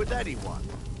treasure with anyone?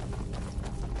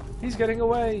 He's getting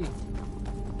away.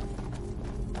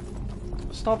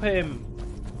 Stop him.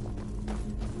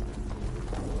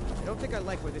 I don't think I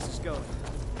like where this is going.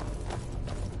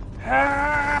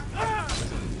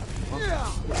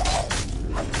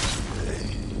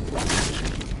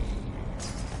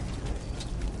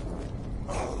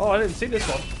 Oh, I didn't see this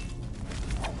one.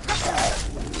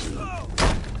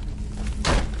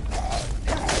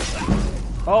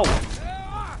 Oh.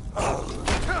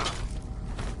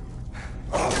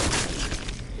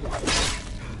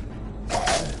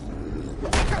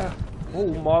 Oh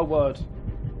my word.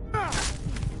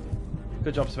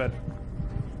 Good job, Sven.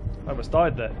 I almost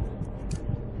died there.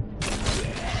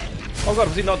 Oh god,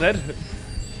 was he not dead?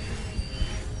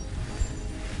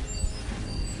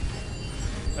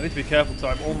 I need to be careful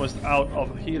because I'm almost out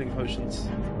of healing potions.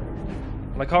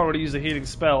 And I can't really use a healing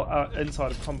spell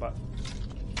inside of combat.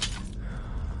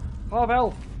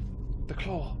 Arvel! The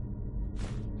claw.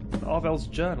 Arvel's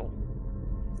journal.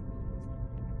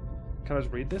 Can I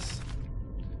just read this?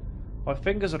 My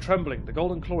fingers are trembling. The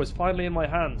golden claw is finally in my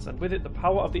hands, and with it the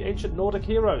power of the ancient Nordic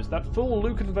heroes. That fool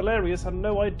Lucan Valerius had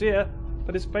no idea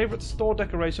that his favourite store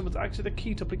decoration was actually the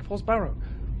key to Bleak Falls Barrow.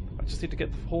 I just need to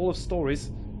get the Hall of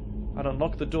Stories and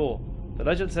unlock the door. The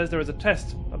legend says there is a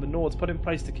test that the Nords put in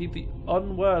place to keep the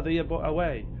unworthy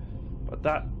away, but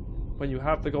that, when you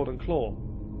have the golden claw,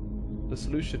 the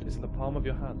solution is in the palm of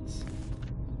your hands.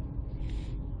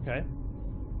 Okay.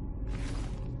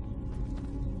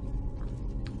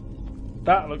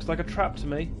 That looks like a trap to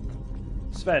me.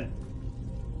 Sven,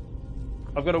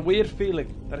 I've got a weird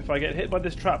feeling that if I get hit by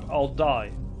this trap, I'll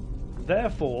die.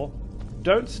 Therefore,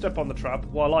 don't step on the trap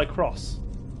while I cross.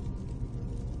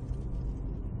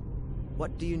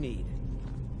 What do you need?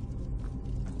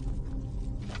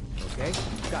 Okay,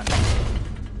 got it.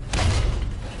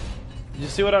 You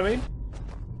see what I mean?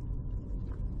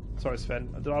 Sorry, Sven.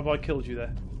 I don't know if I killed you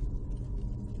there.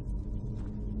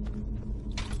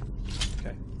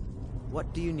 Okay.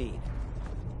 What do you need?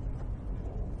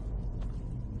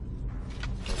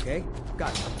 Okay,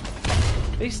 got it.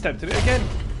 He stepped in it again.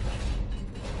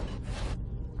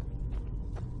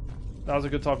 That was a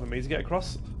good time for me to get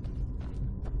across.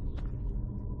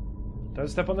 Don't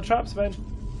step on the trap, Sven.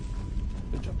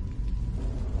 Good job.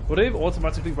 Would he have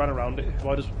automatically ran around it if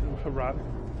I just ran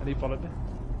and he followed me?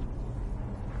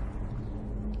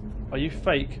 Are you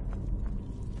fake?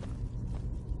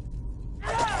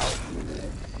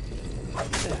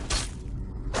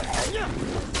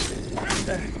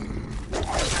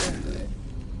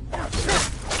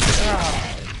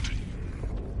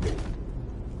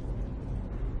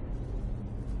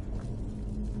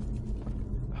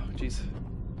 Oh, jeez.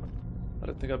 I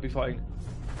don't think I'd be fighting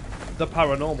the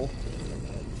paranormal.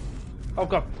 Oh,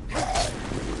 God.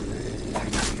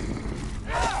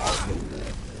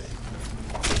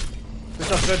 Good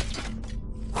job, Sven.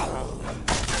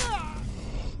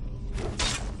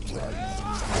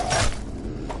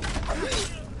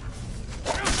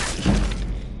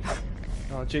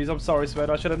 Oh, jeez, I'm sorry, Sven.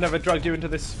 I should have never dragged you into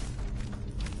this.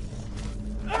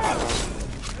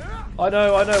 I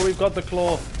know, we've got the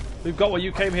claw. We've got what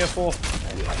you came here for.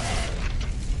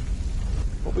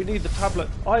 But we need the tablet.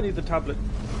 I need the tablet.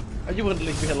 And you wouldn't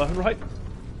leave me alone, right?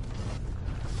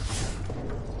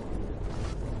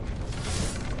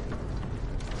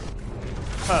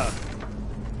 Huh.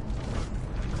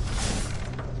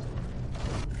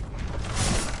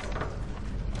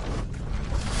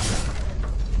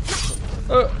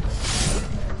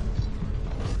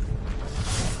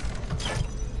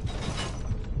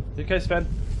 You okay, Sven?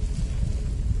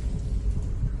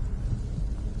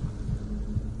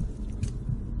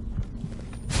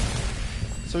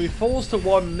 So he falls to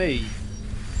one knee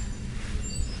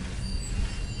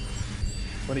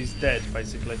when he's dead,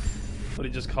 basically, but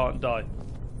he just can't die.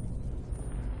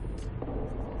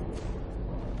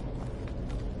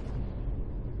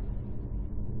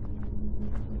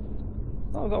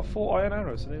 Oh, I've got 4 iron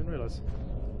arrows, I didn't even realise.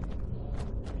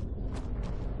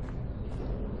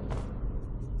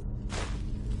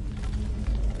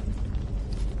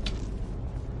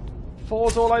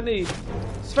 Four's all I need.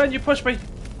 Sven, you pushed me!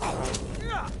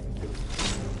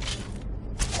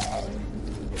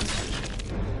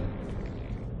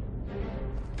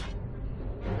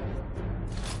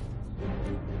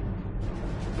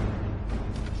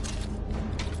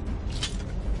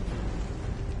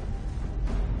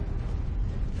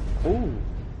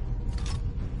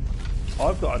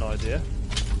 I've got an idea.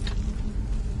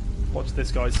 Watch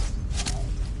this, guys.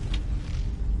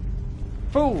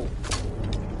 Fool!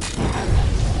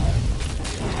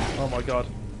 Oh my god.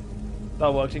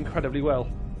 That worked incredibly well.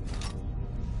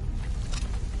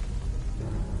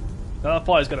 Now that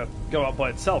fire's gonna go up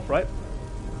by itself, right?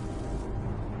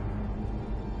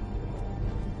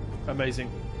 Amazing.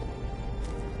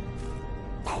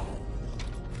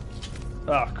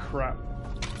 Ah, crap.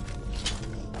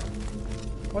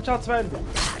 Watch out, Sven!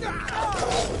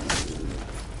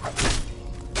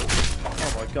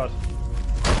 Oh my god.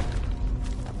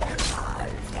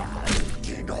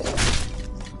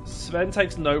 Sven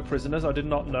takes no prisoners. I did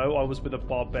not know I was with a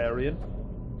barbarian.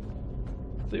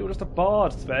 I thought you were just a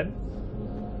bard, Sven.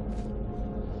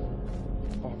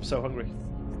 Oh, I'm so hungry.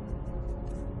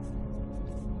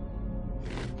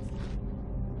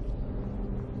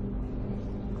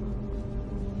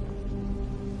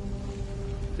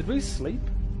 Did we sleep?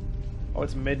 Oh,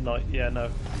 it's midnight. Yeah, no.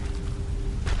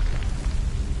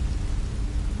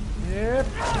 Yep.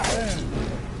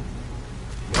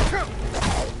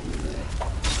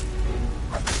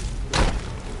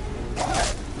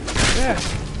 Yeah.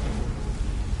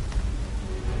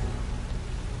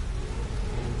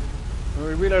 When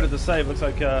we reloaded the save, looks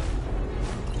like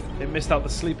it missed out the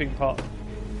sleeping part.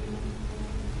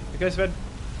 Okay, Sven.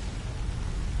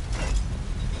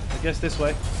 I guess this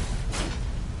way.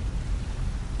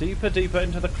 Deeper, deeper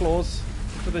into the claws,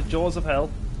 to the jaws of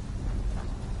hell.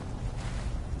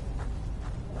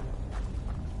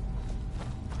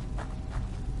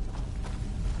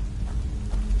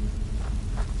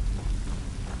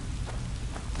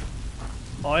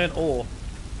 Iron ore.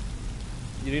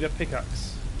 You need a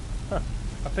pickaxe. Huh,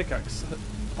 a pickaxe.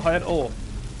 Iron ore.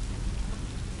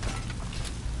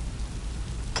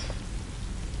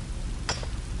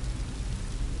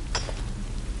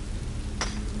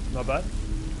 Not bad.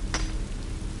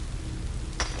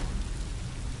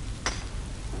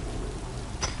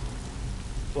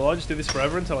 Well, I just do this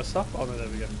forever until I stop. Oh no, there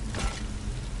we go.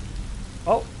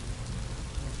 Oh!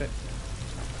 Okay.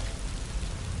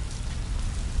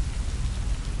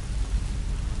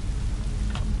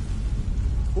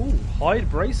 Ooh, hide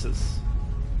braces.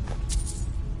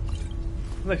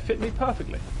 They fit me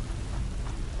perfectly.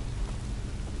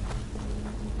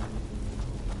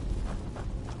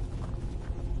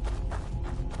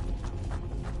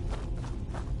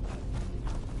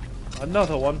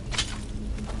 Another one.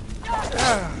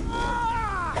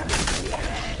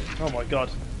 Oh my god.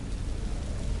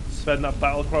 Sven, that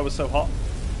battle cry was so hot.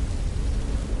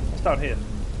 What's down here?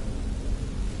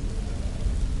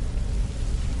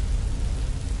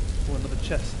 Oh, another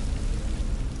chest.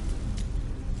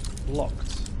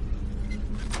 Locked.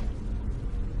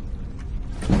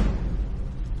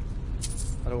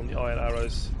 I don't want the iron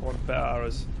arrows. I want better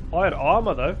arrows. Iron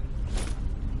armor though.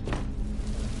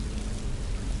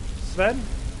 Sven?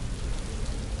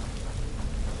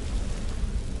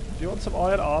 Do you want some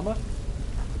iron armor?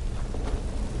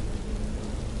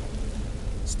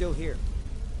 Still here.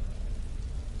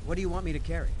 What do you want me to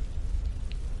carry?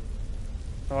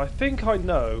 Now, I think I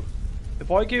know.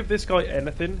 If I give this guy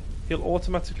anything, he'll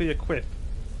automatically equip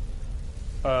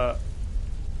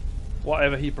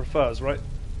whatever he prefers, right?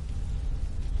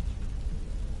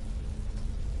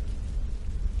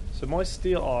 So my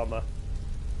steel armor,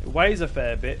 it weighs a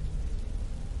fair bit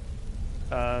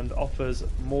and offers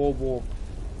more warmth.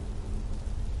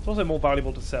 It's also more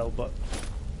valuable to sell, but...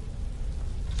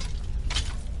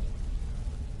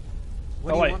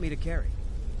 What do you want me to carry?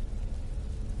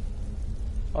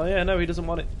 Oh yeah, no, he doesn't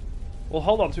want it. Well,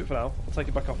 hold on to it for now. I'll take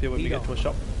it back off here when we get to a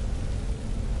shop.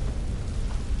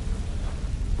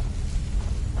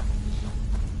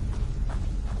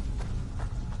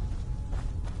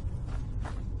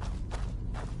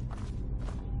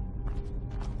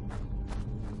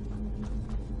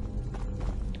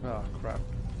 Oh, crap.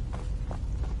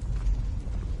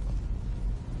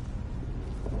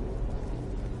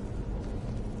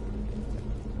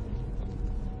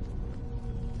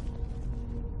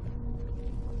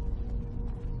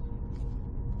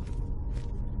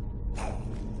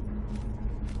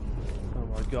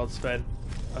 God, Sven.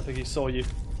 I think he saw you.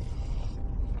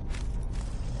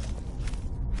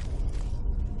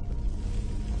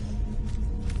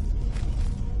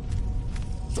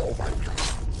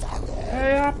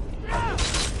 Hey up!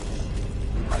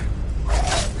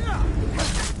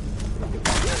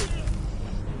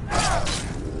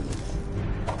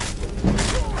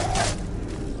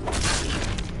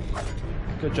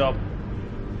 Good job.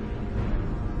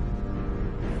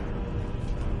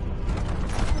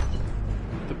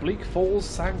 Bleak Falls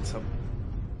Sanctum.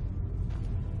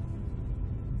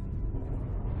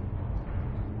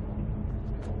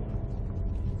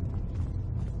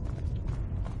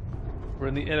 We're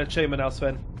in the inner chamber now,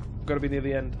 Sven. We've got to be near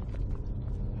the end.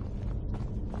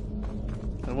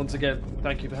 And once again,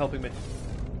 thank you for helping me.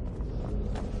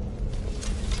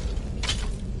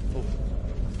 Oh.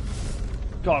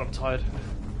 God, I'm tired.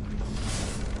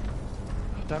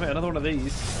 Oh, damn it, another one of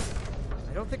these.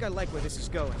 I don't think I like where this is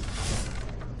going.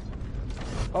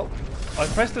 Oh, I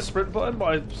pressed the sprint button, but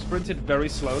I sprinted very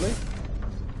slowly.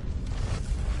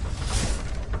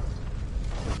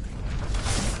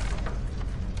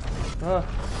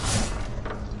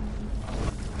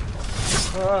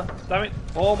 Damn it.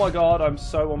 Oh my god, I'm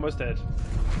so almost dead.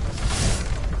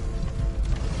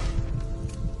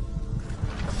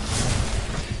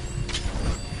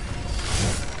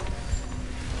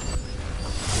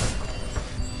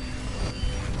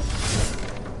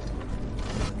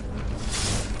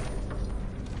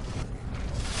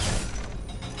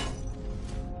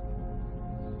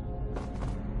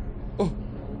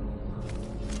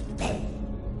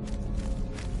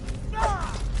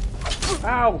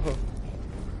 Ow!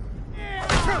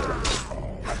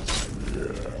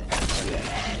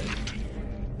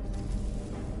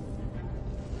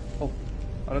 Oh,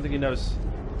 I don't think he knows.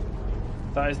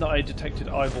 That is not a detected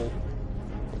eyeball.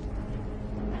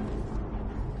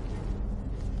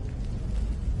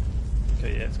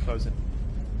 Okay, yeah, it's closing.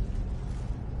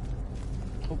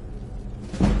 Oh.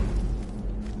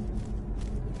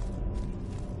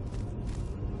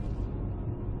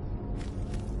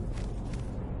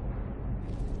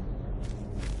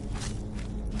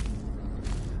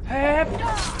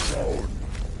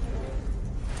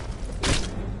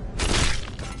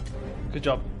 Good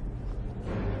job.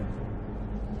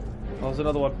 Oh, there's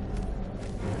another one.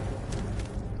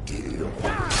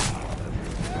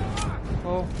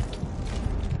 Oh.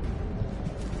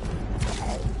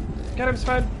 Get him,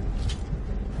 Sven!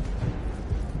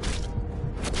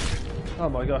 Oh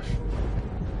my gosh.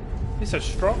 He's so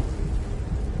strong.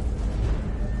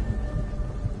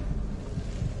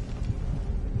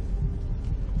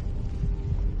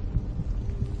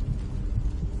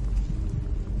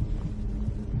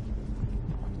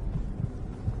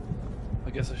 I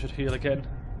guess I should heal again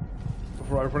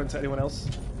before I run into anyone else.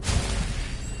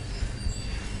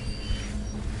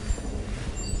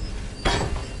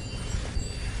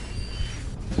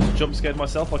 Just jump scared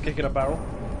myself by kicking a barrel.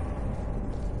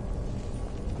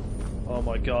 Oh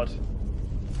my god.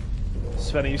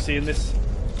 Sven, are you seeing this?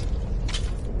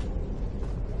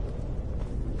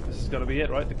 This is gotta be it,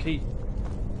 right? The key.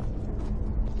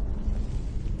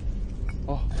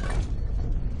 Oh.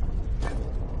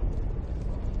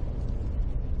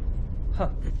 Huh.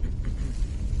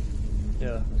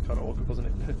 Yeah, that's kind of awkward, wasn't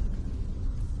it? Can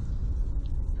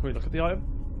we look at the item?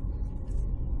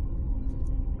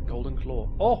 Golden claw.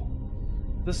 Oh!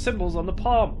 The symbols on the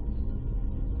palm!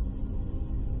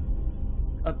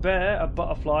 A bear, a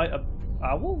butterfly, a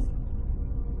owl?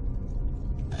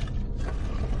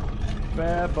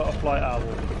 Bear, butterfly, owl.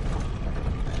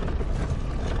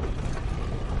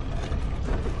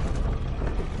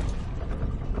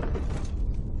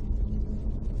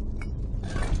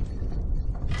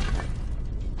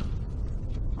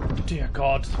 Dear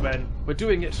God, men, we're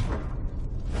doing it.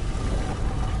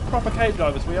 Proper cave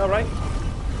divers, we are, right?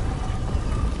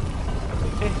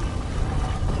 Okay.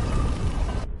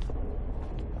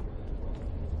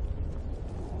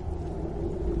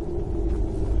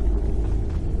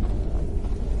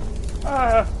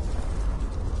 Ah!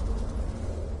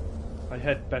 I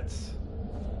hate bats.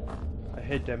 I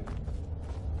hate them.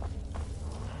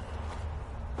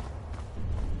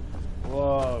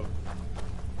 Whoa.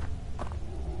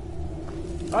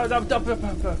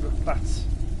 Bats.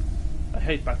 I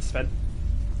hate bats, Sven.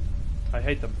 I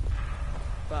hate them.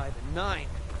 By the 9.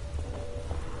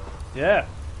 Yeah,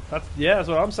 that's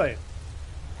what I'm saying.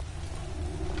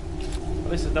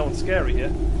 At least there's no one scary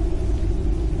here.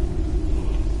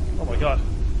 Oh my god.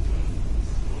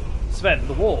 Sven,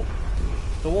 the wall.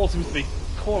 The wall seems to be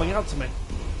calling out to me.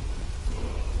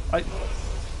 I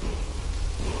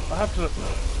have to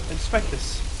inspect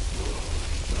this.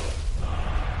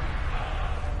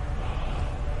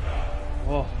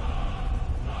 Whoa.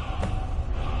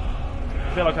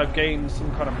 I feel like I've gained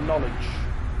some kind of knowledge,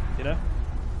 you know?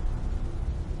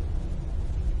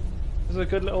 This is a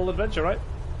good little adventure, right?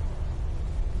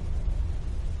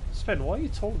 Sven, why are you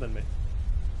taller than me?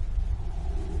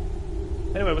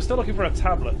 Anyway, we're still looking for a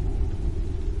tablet.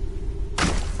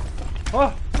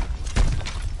 Oh!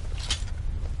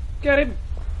 Get him!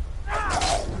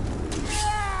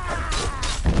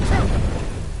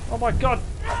 Oh my god!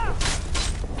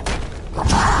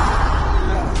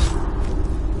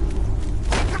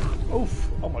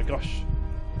 Oof! Oh my gosh.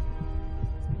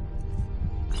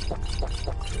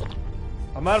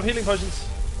 I'm out of healing potions.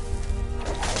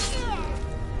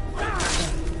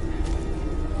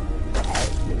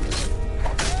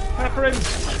 Pepper him!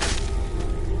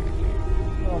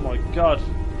 Oh my god.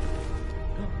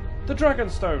 The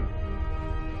Dragonstone!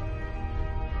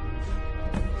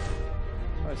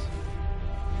 Nice.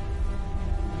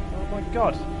 Oh my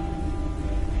god.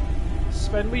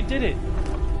 Sven, we did it!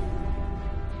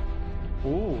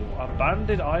 Ooh, a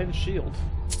banded iron shield.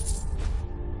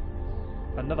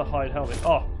 Another hide helmet.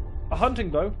 Oh, a hunting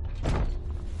bow.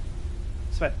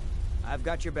 Sven. I've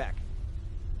got your back.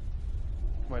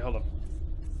 Wait, hold on.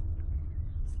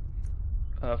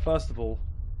 First of all,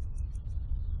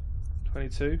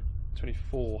 22,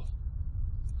 24.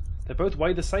 They both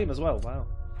weigh the same as well. Wow.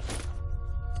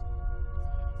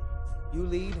 You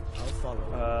lead, I'll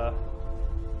follow.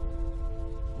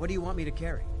 What do you want me to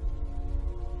carry?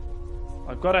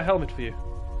 I've got a helmet for you.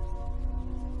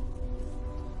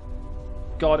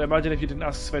 God, imagine if you didn't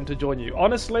ask Sven to join you.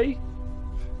 Honestly,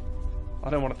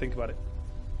 I don't want to think about it.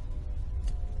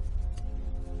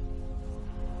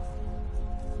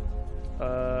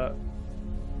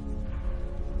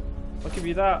 I'll give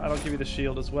you that, and I'll give you the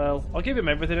shield as well. I'll give him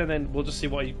everything, and then we'll just see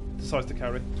what he decides to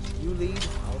carry. You lead,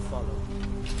 I'll follow.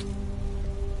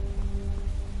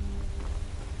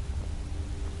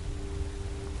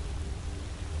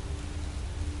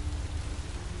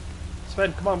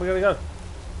 Sven, come on, we gotta go.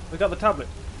 We got the tablet.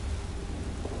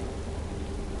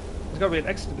 There's gotta be an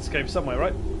exit to this game somewhere,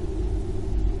 right?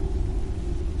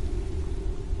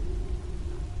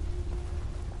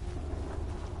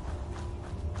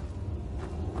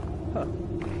 Huh.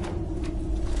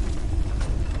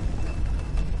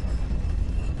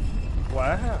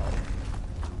 Wow.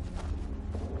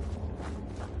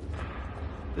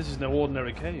 This is no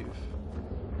ordinary cave.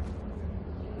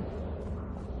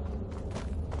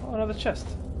 Oh, another chest.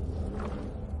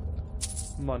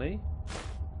 Money.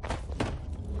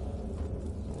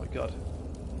 Oh my god.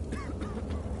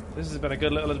 This has been a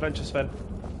good little adventure, Sven.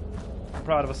 I'm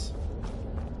proud of us.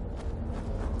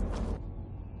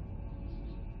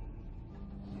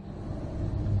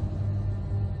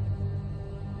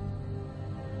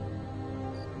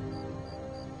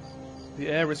 The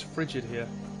air is frigid here.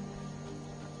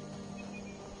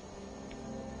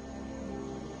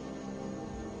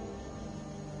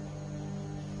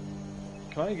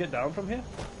 Can I get down from here?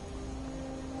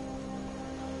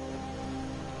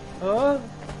 Alright,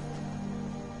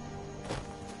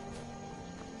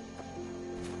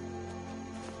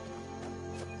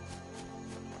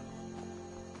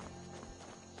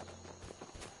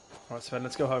 Sven,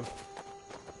 let's go home.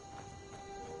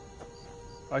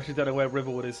 I actually don't know where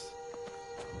Riverwood is.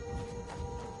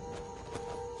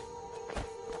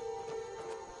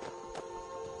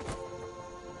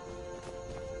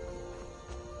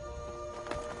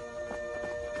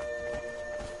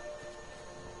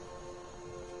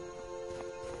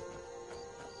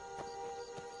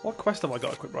 What quest have I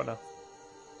got equipped right now?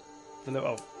 The little,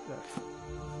 oh, yeah.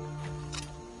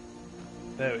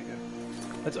 There we go.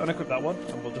 Let's unequip that one,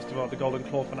 and we'll just do the golden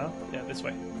claw for now. Yeah, this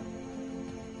way.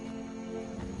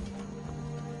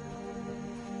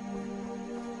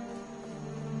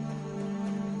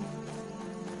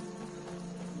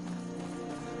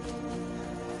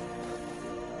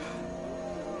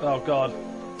 Oh god.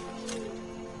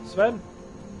 Sven?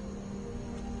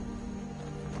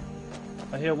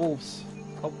 I hear wolves.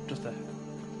 Oh, just there.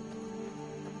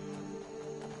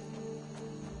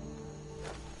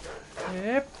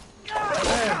 Yep.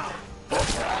 There.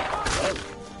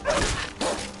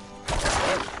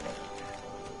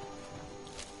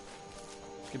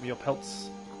 Give me your pelts.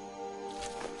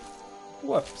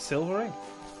 Ooh, a silver ring.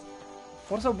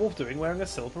 What is a wolf doing wearing a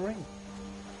silver ring?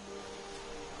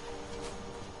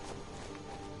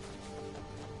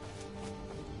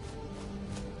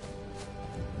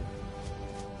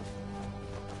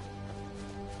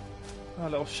 Oh, a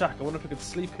little shack. I wonder if we could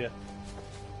sleep here.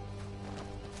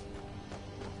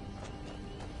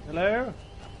 Hello?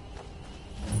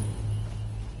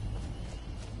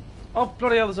 Oh,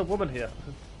 bloody hell, there's a woman here.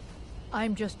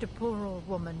 I'm just a poor old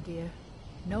woman, dear.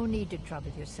 No need to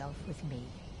trouble yourself with me.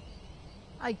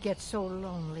 I get so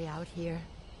lonely out here.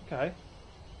 Okay.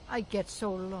 I get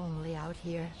so lonely out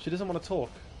here. She doesn't want to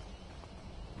talk.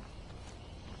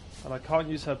 And I can't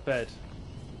use her bed.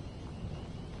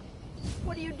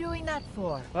 What are you doing that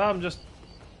for? Well, I'm just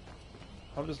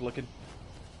looking.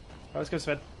 Alright, let's go,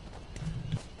 Sven.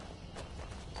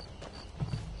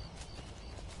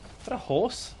 Is that a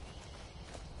horse?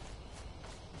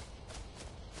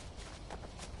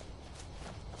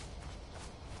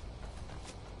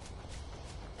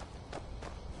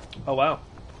 Oh wow.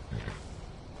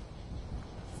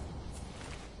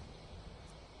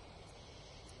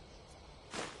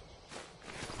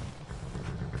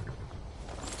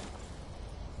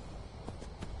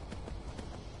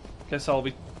 Guess I'll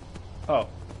be... Oh.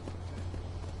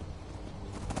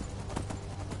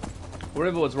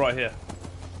 Riverwood's right here.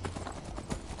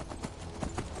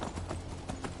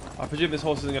 I presume this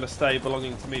horse isn't going to stay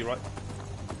belonging to me, right?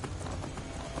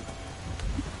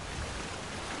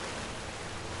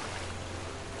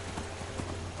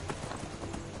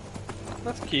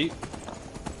 That's cute.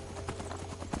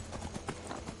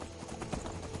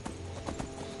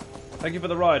 Thank you for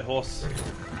the ride, horse.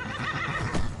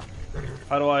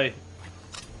 How do I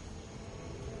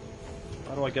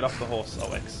get off the horse?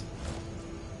 Oh, X.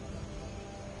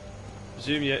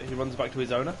 Presume he runs back to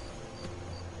his owner.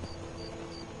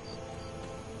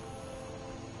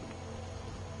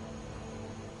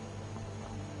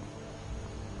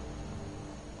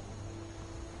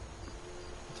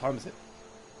 What time is it?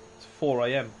 It's 4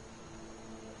 AM.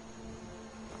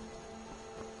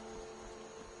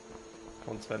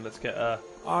 Come on, Sven, let's get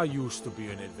I used to be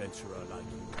an adventurer like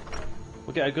you.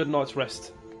 We'll get a good night's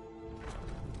rest.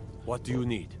 What do you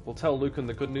need? We'll tell Lucan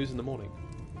the good news in the morning.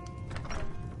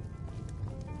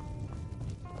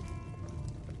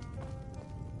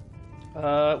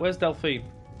 Where's Delphine?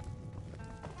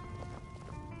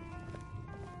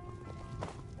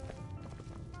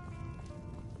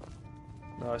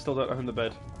 No, I still don't know him the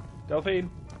bed. Delphine?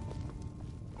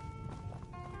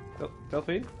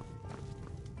 Delphine?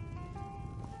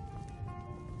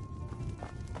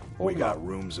 We got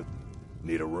rooms.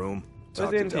 Need a room? Talk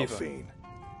to Delphine.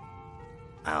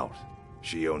 Out.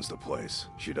 She owns the place.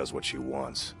 She does what she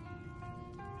wants.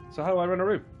 So how do I rent a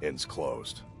room? Inn's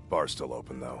closed. Bar's still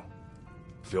open, though.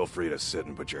 Feel free to sit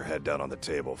and put your head down on the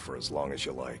table for as long as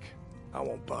you like. I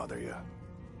won't bother you.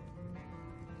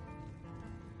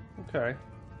 Okay.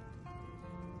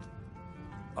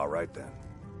 All right, then.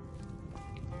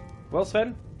 Well,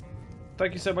 Sven,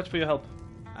 thank you so much for your help.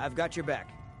 I've got your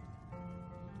back.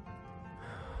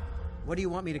 What do you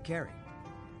want me to carry?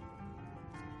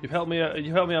 You've helped me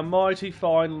a mighty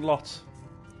fine lot.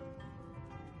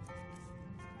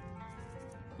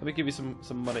 Let me give you some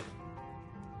money.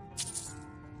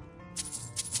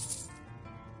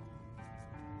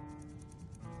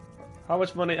 How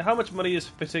much money is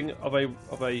fitting of a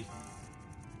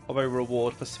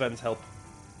reward for Sven's help?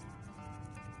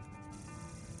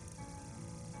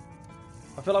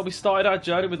 I feel like we started our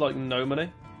journey with like no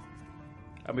money,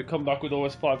 and we come back with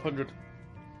almost 500.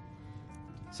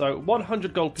 So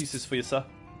 100 gold pieces for you, sir.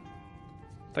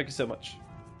 Thank you so much.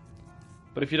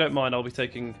 But if you don't mind, I'll be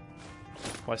taking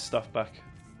my stuff back.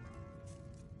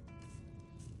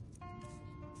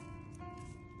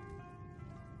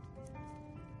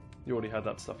 You already had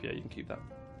that stuff, yeah, you can keep that.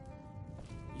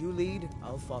 You lead,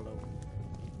 I'll follow.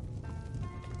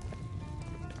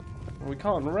 Well, we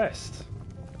can't rest,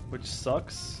 which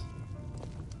sucks.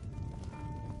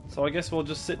 So I guess we'll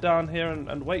just sit down here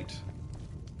and wait.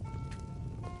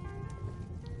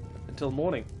 Until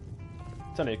morning.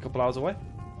 It's only a couple hours away.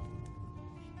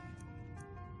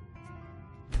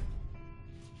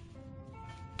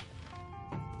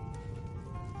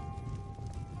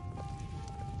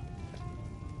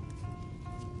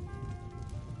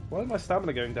 Why is my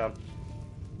stamina going down?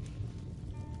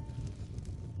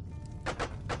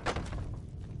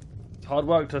 It's hard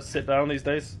work to sit down these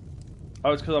days.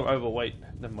 Oh, it's because I'm overweight.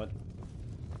 Never mind.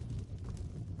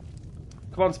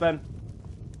 Come on, Sven.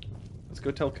 Let's go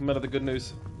tell Camilla the good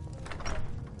news.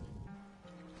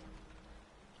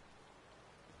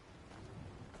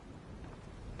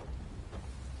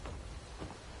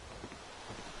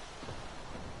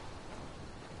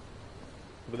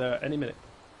 We'll be there any minute.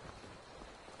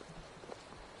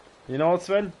 You know what,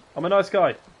 Sven? I'm a nice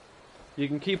guy. You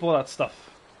can keep all that stuff.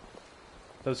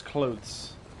 Those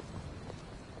clothes.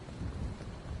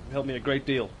 You helped me a great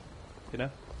deal, you know?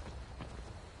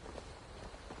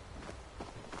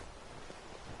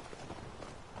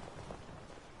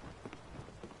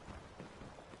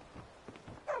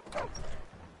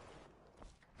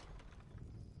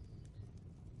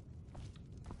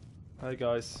 Hi,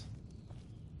 guys.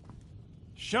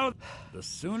 Show. The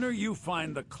sooner you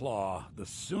find the claw, the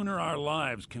sooner our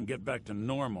lives can get back to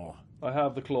normal. I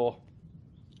have the claw.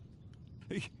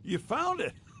 You found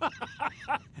it!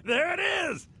 There it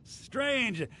is!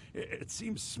 Strange. It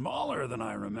seems smaller than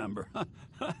I remember.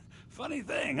 Funny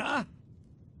thing, huh?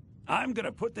 I'm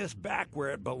gonna put this back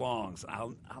where it belongs.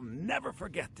 I'll never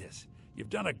forget this. You've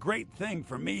done a great thing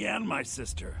for me and my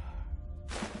sister.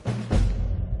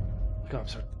 God,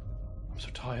 I'm so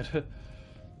tired.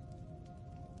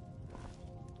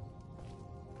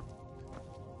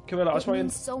 Camilla, I just It want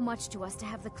means so much to us to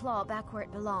have the claw back where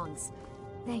it belongs.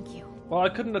 Thank you. Well, I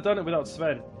couldn't have done it without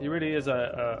Sven. He really is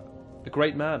a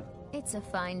great man. It's a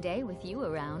fine day with you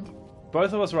around.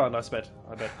 Both of us around, I bet.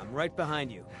 I bet. I'm right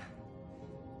behind you.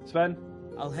 Sven?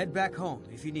 I'll head back home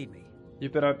if you need me.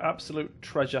 You've been an absolute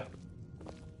treasure.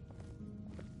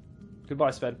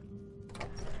 Goodbye, Sven.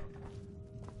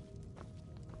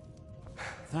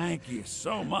 Thank you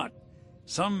so much.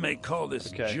 Some may call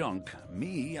this junk.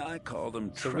 Me, I call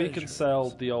them So treasure. we can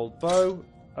sell the old bow.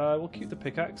 We'll keep the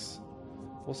pickaxe.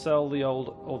 We'll sell the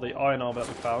old, or the iron armor that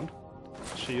we found.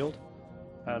 Shield.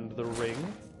 And the ring.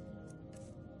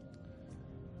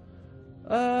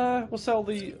 We'll sell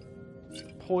the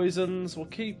poisons. We'll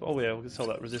keep... Oh yeah, we can sell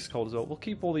that resist cold as well. We'll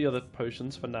keep all the other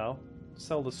potions for now.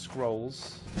 Sell the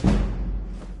scrolls.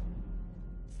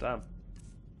 Damn.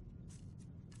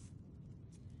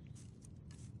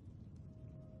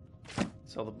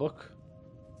 Sell the book.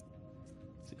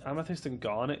 The amethyst and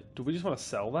garnet. Do we just want to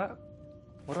sell that?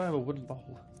 Why do I have a wooden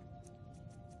bowl?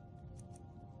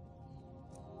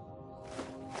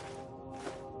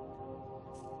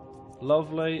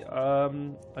 Lovely.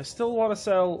 I still want to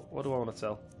sell... What do I want to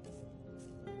sell?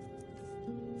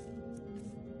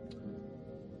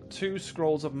 2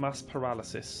 scrolls of mass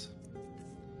paralysis.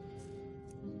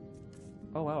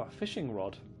 Oh wow, a fishing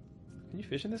rod. Can you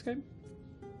fish in this game?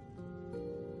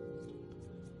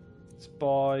 Let's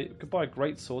buy... We could buy a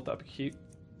great sword, that'd be cute.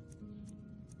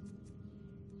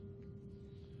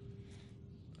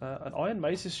 An iron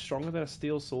mace is stronger than a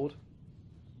steel sword.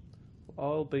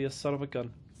 I'll be a son of a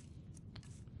gun.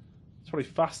 It's probably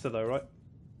faster though, right?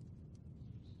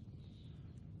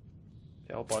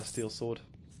 Yeah, I'll buy a steel sword.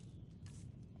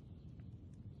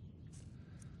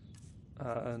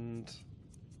 And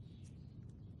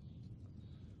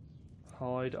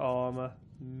hide armor,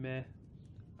 meh.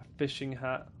 A fishing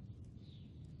hat.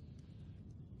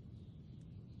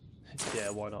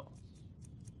 Yeah, why not?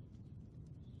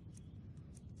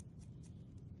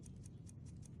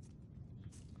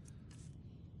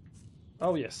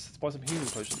 Oh yes, let's buy some healing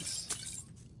potions.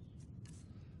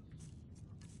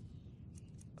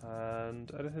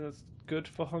 And anything that's good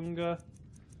for hunger?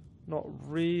 Not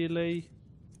really.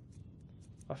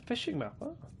 A fishing map, huh?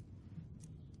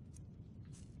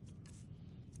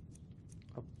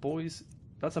 A boy's...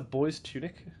 That's a boy's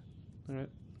tunic. Alright.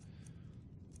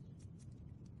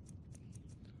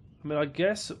 I mean, I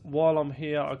guess while I'm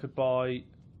here I could buy...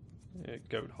 Yeah,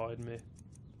 goat hide me.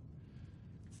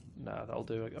 Nah, that'll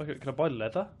do. Okay, can I buy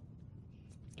leather?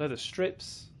 Leather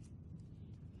strips.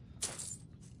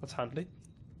 That's handy.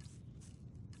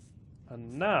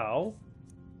 And now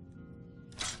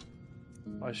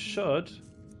I should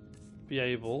be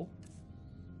able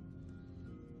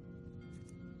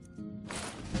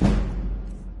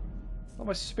oh,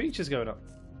 my speech is going up.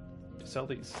 Sell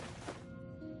these.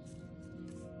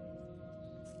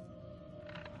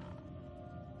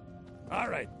 All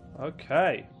right.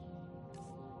 Okay.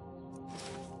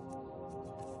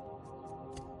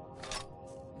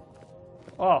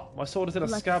 Oh, my sword is in a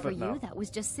Lucky scabbard for now. you, that was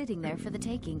just sitting there for the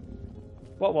taking.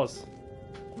 What was?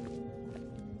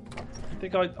 I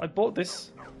think I bought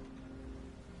this.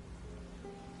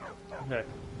 Okay.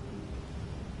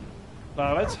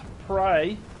 Now let's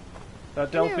pray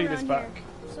that Delphine is back. Here,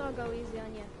 so I'll go easy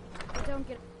on you. But don't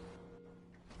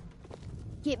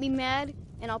get me mad,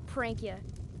 and I'll prank you.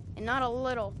 And not a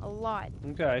little, a lot.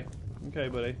 Okay. Okay,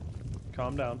 buddy.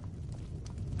 Calm down.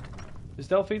 Is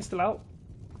Delphine still out?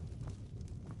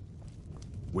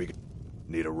 We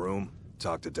need a room.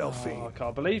 Talk to Delphine. Oh, I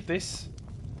can't believe this.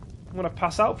 I'm gonna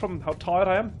pass out from how tired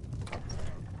I am.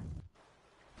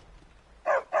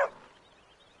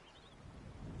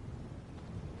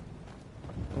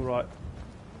 Alright.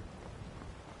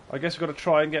 I guess we've got to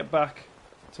try and get back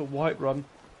to Whiterun.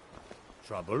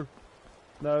 Trouble?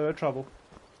 No trouble.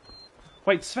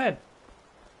 Wait, Sven!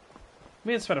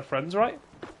 Me and Sven are friends, right?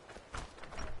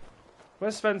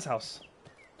 Where's Sven's house?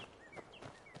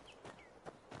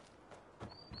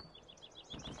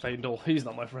 Feindor, he's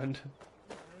not my friend.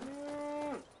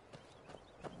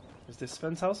 Is this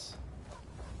Sven's house?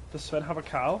 Does Sven have a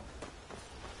cow?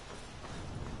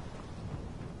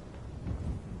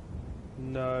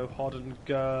 No, Hod and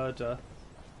Gerda.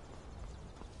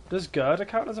 Does Gerda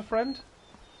count as a friend?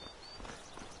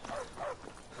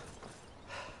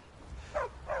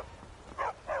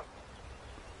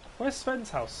 Where's Sven's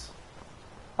house?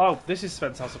 Oh, this is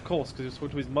Sven's house, of course, because he was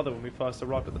talking to his mother when we first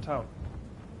arrived at the town.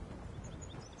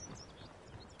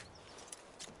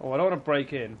 Oh, I don't want to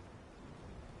break in.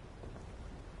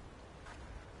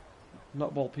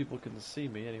 Not while people can see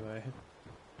me, anyway.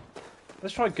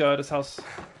 Let's try Gerda's house.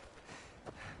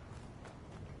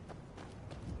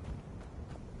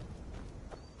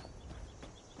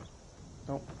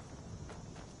 Nope.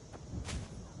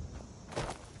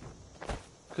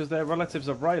 Because they're relatives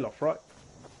of Rayloff, right?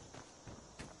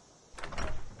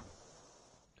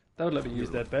 They would let me use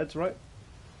their beds, right?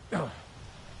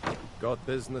 Got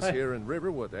business Hey. here in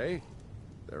Riverwood, eh?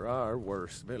 There are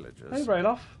worse villages. Hey,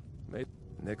 Rayloff.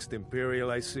 Next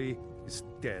Imperial I see is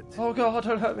dead. Oh god,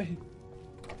 don't hurt me.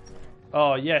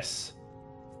 Oh, yes.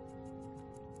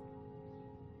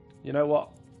 You know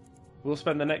what? We'll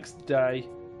spend the next day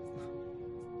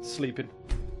sleeping.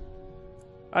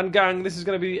 And gang, this is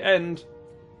going to be the end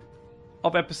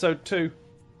of episode 2.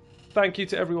 Thank you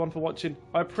to everyone for watching.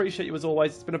 I appreciate you as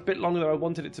always. It's been a bit longer than I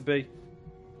wanted it to be.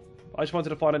 I just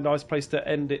wanted to find a nice place to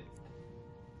end it.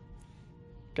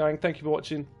 Gang, thank you for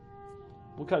watching.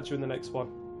 We'll catch you in the next one,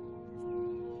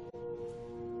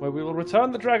 where we will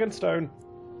return the Dragonstone.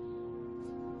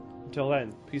 Until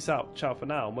then, peace out, ciao for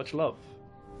now, much love.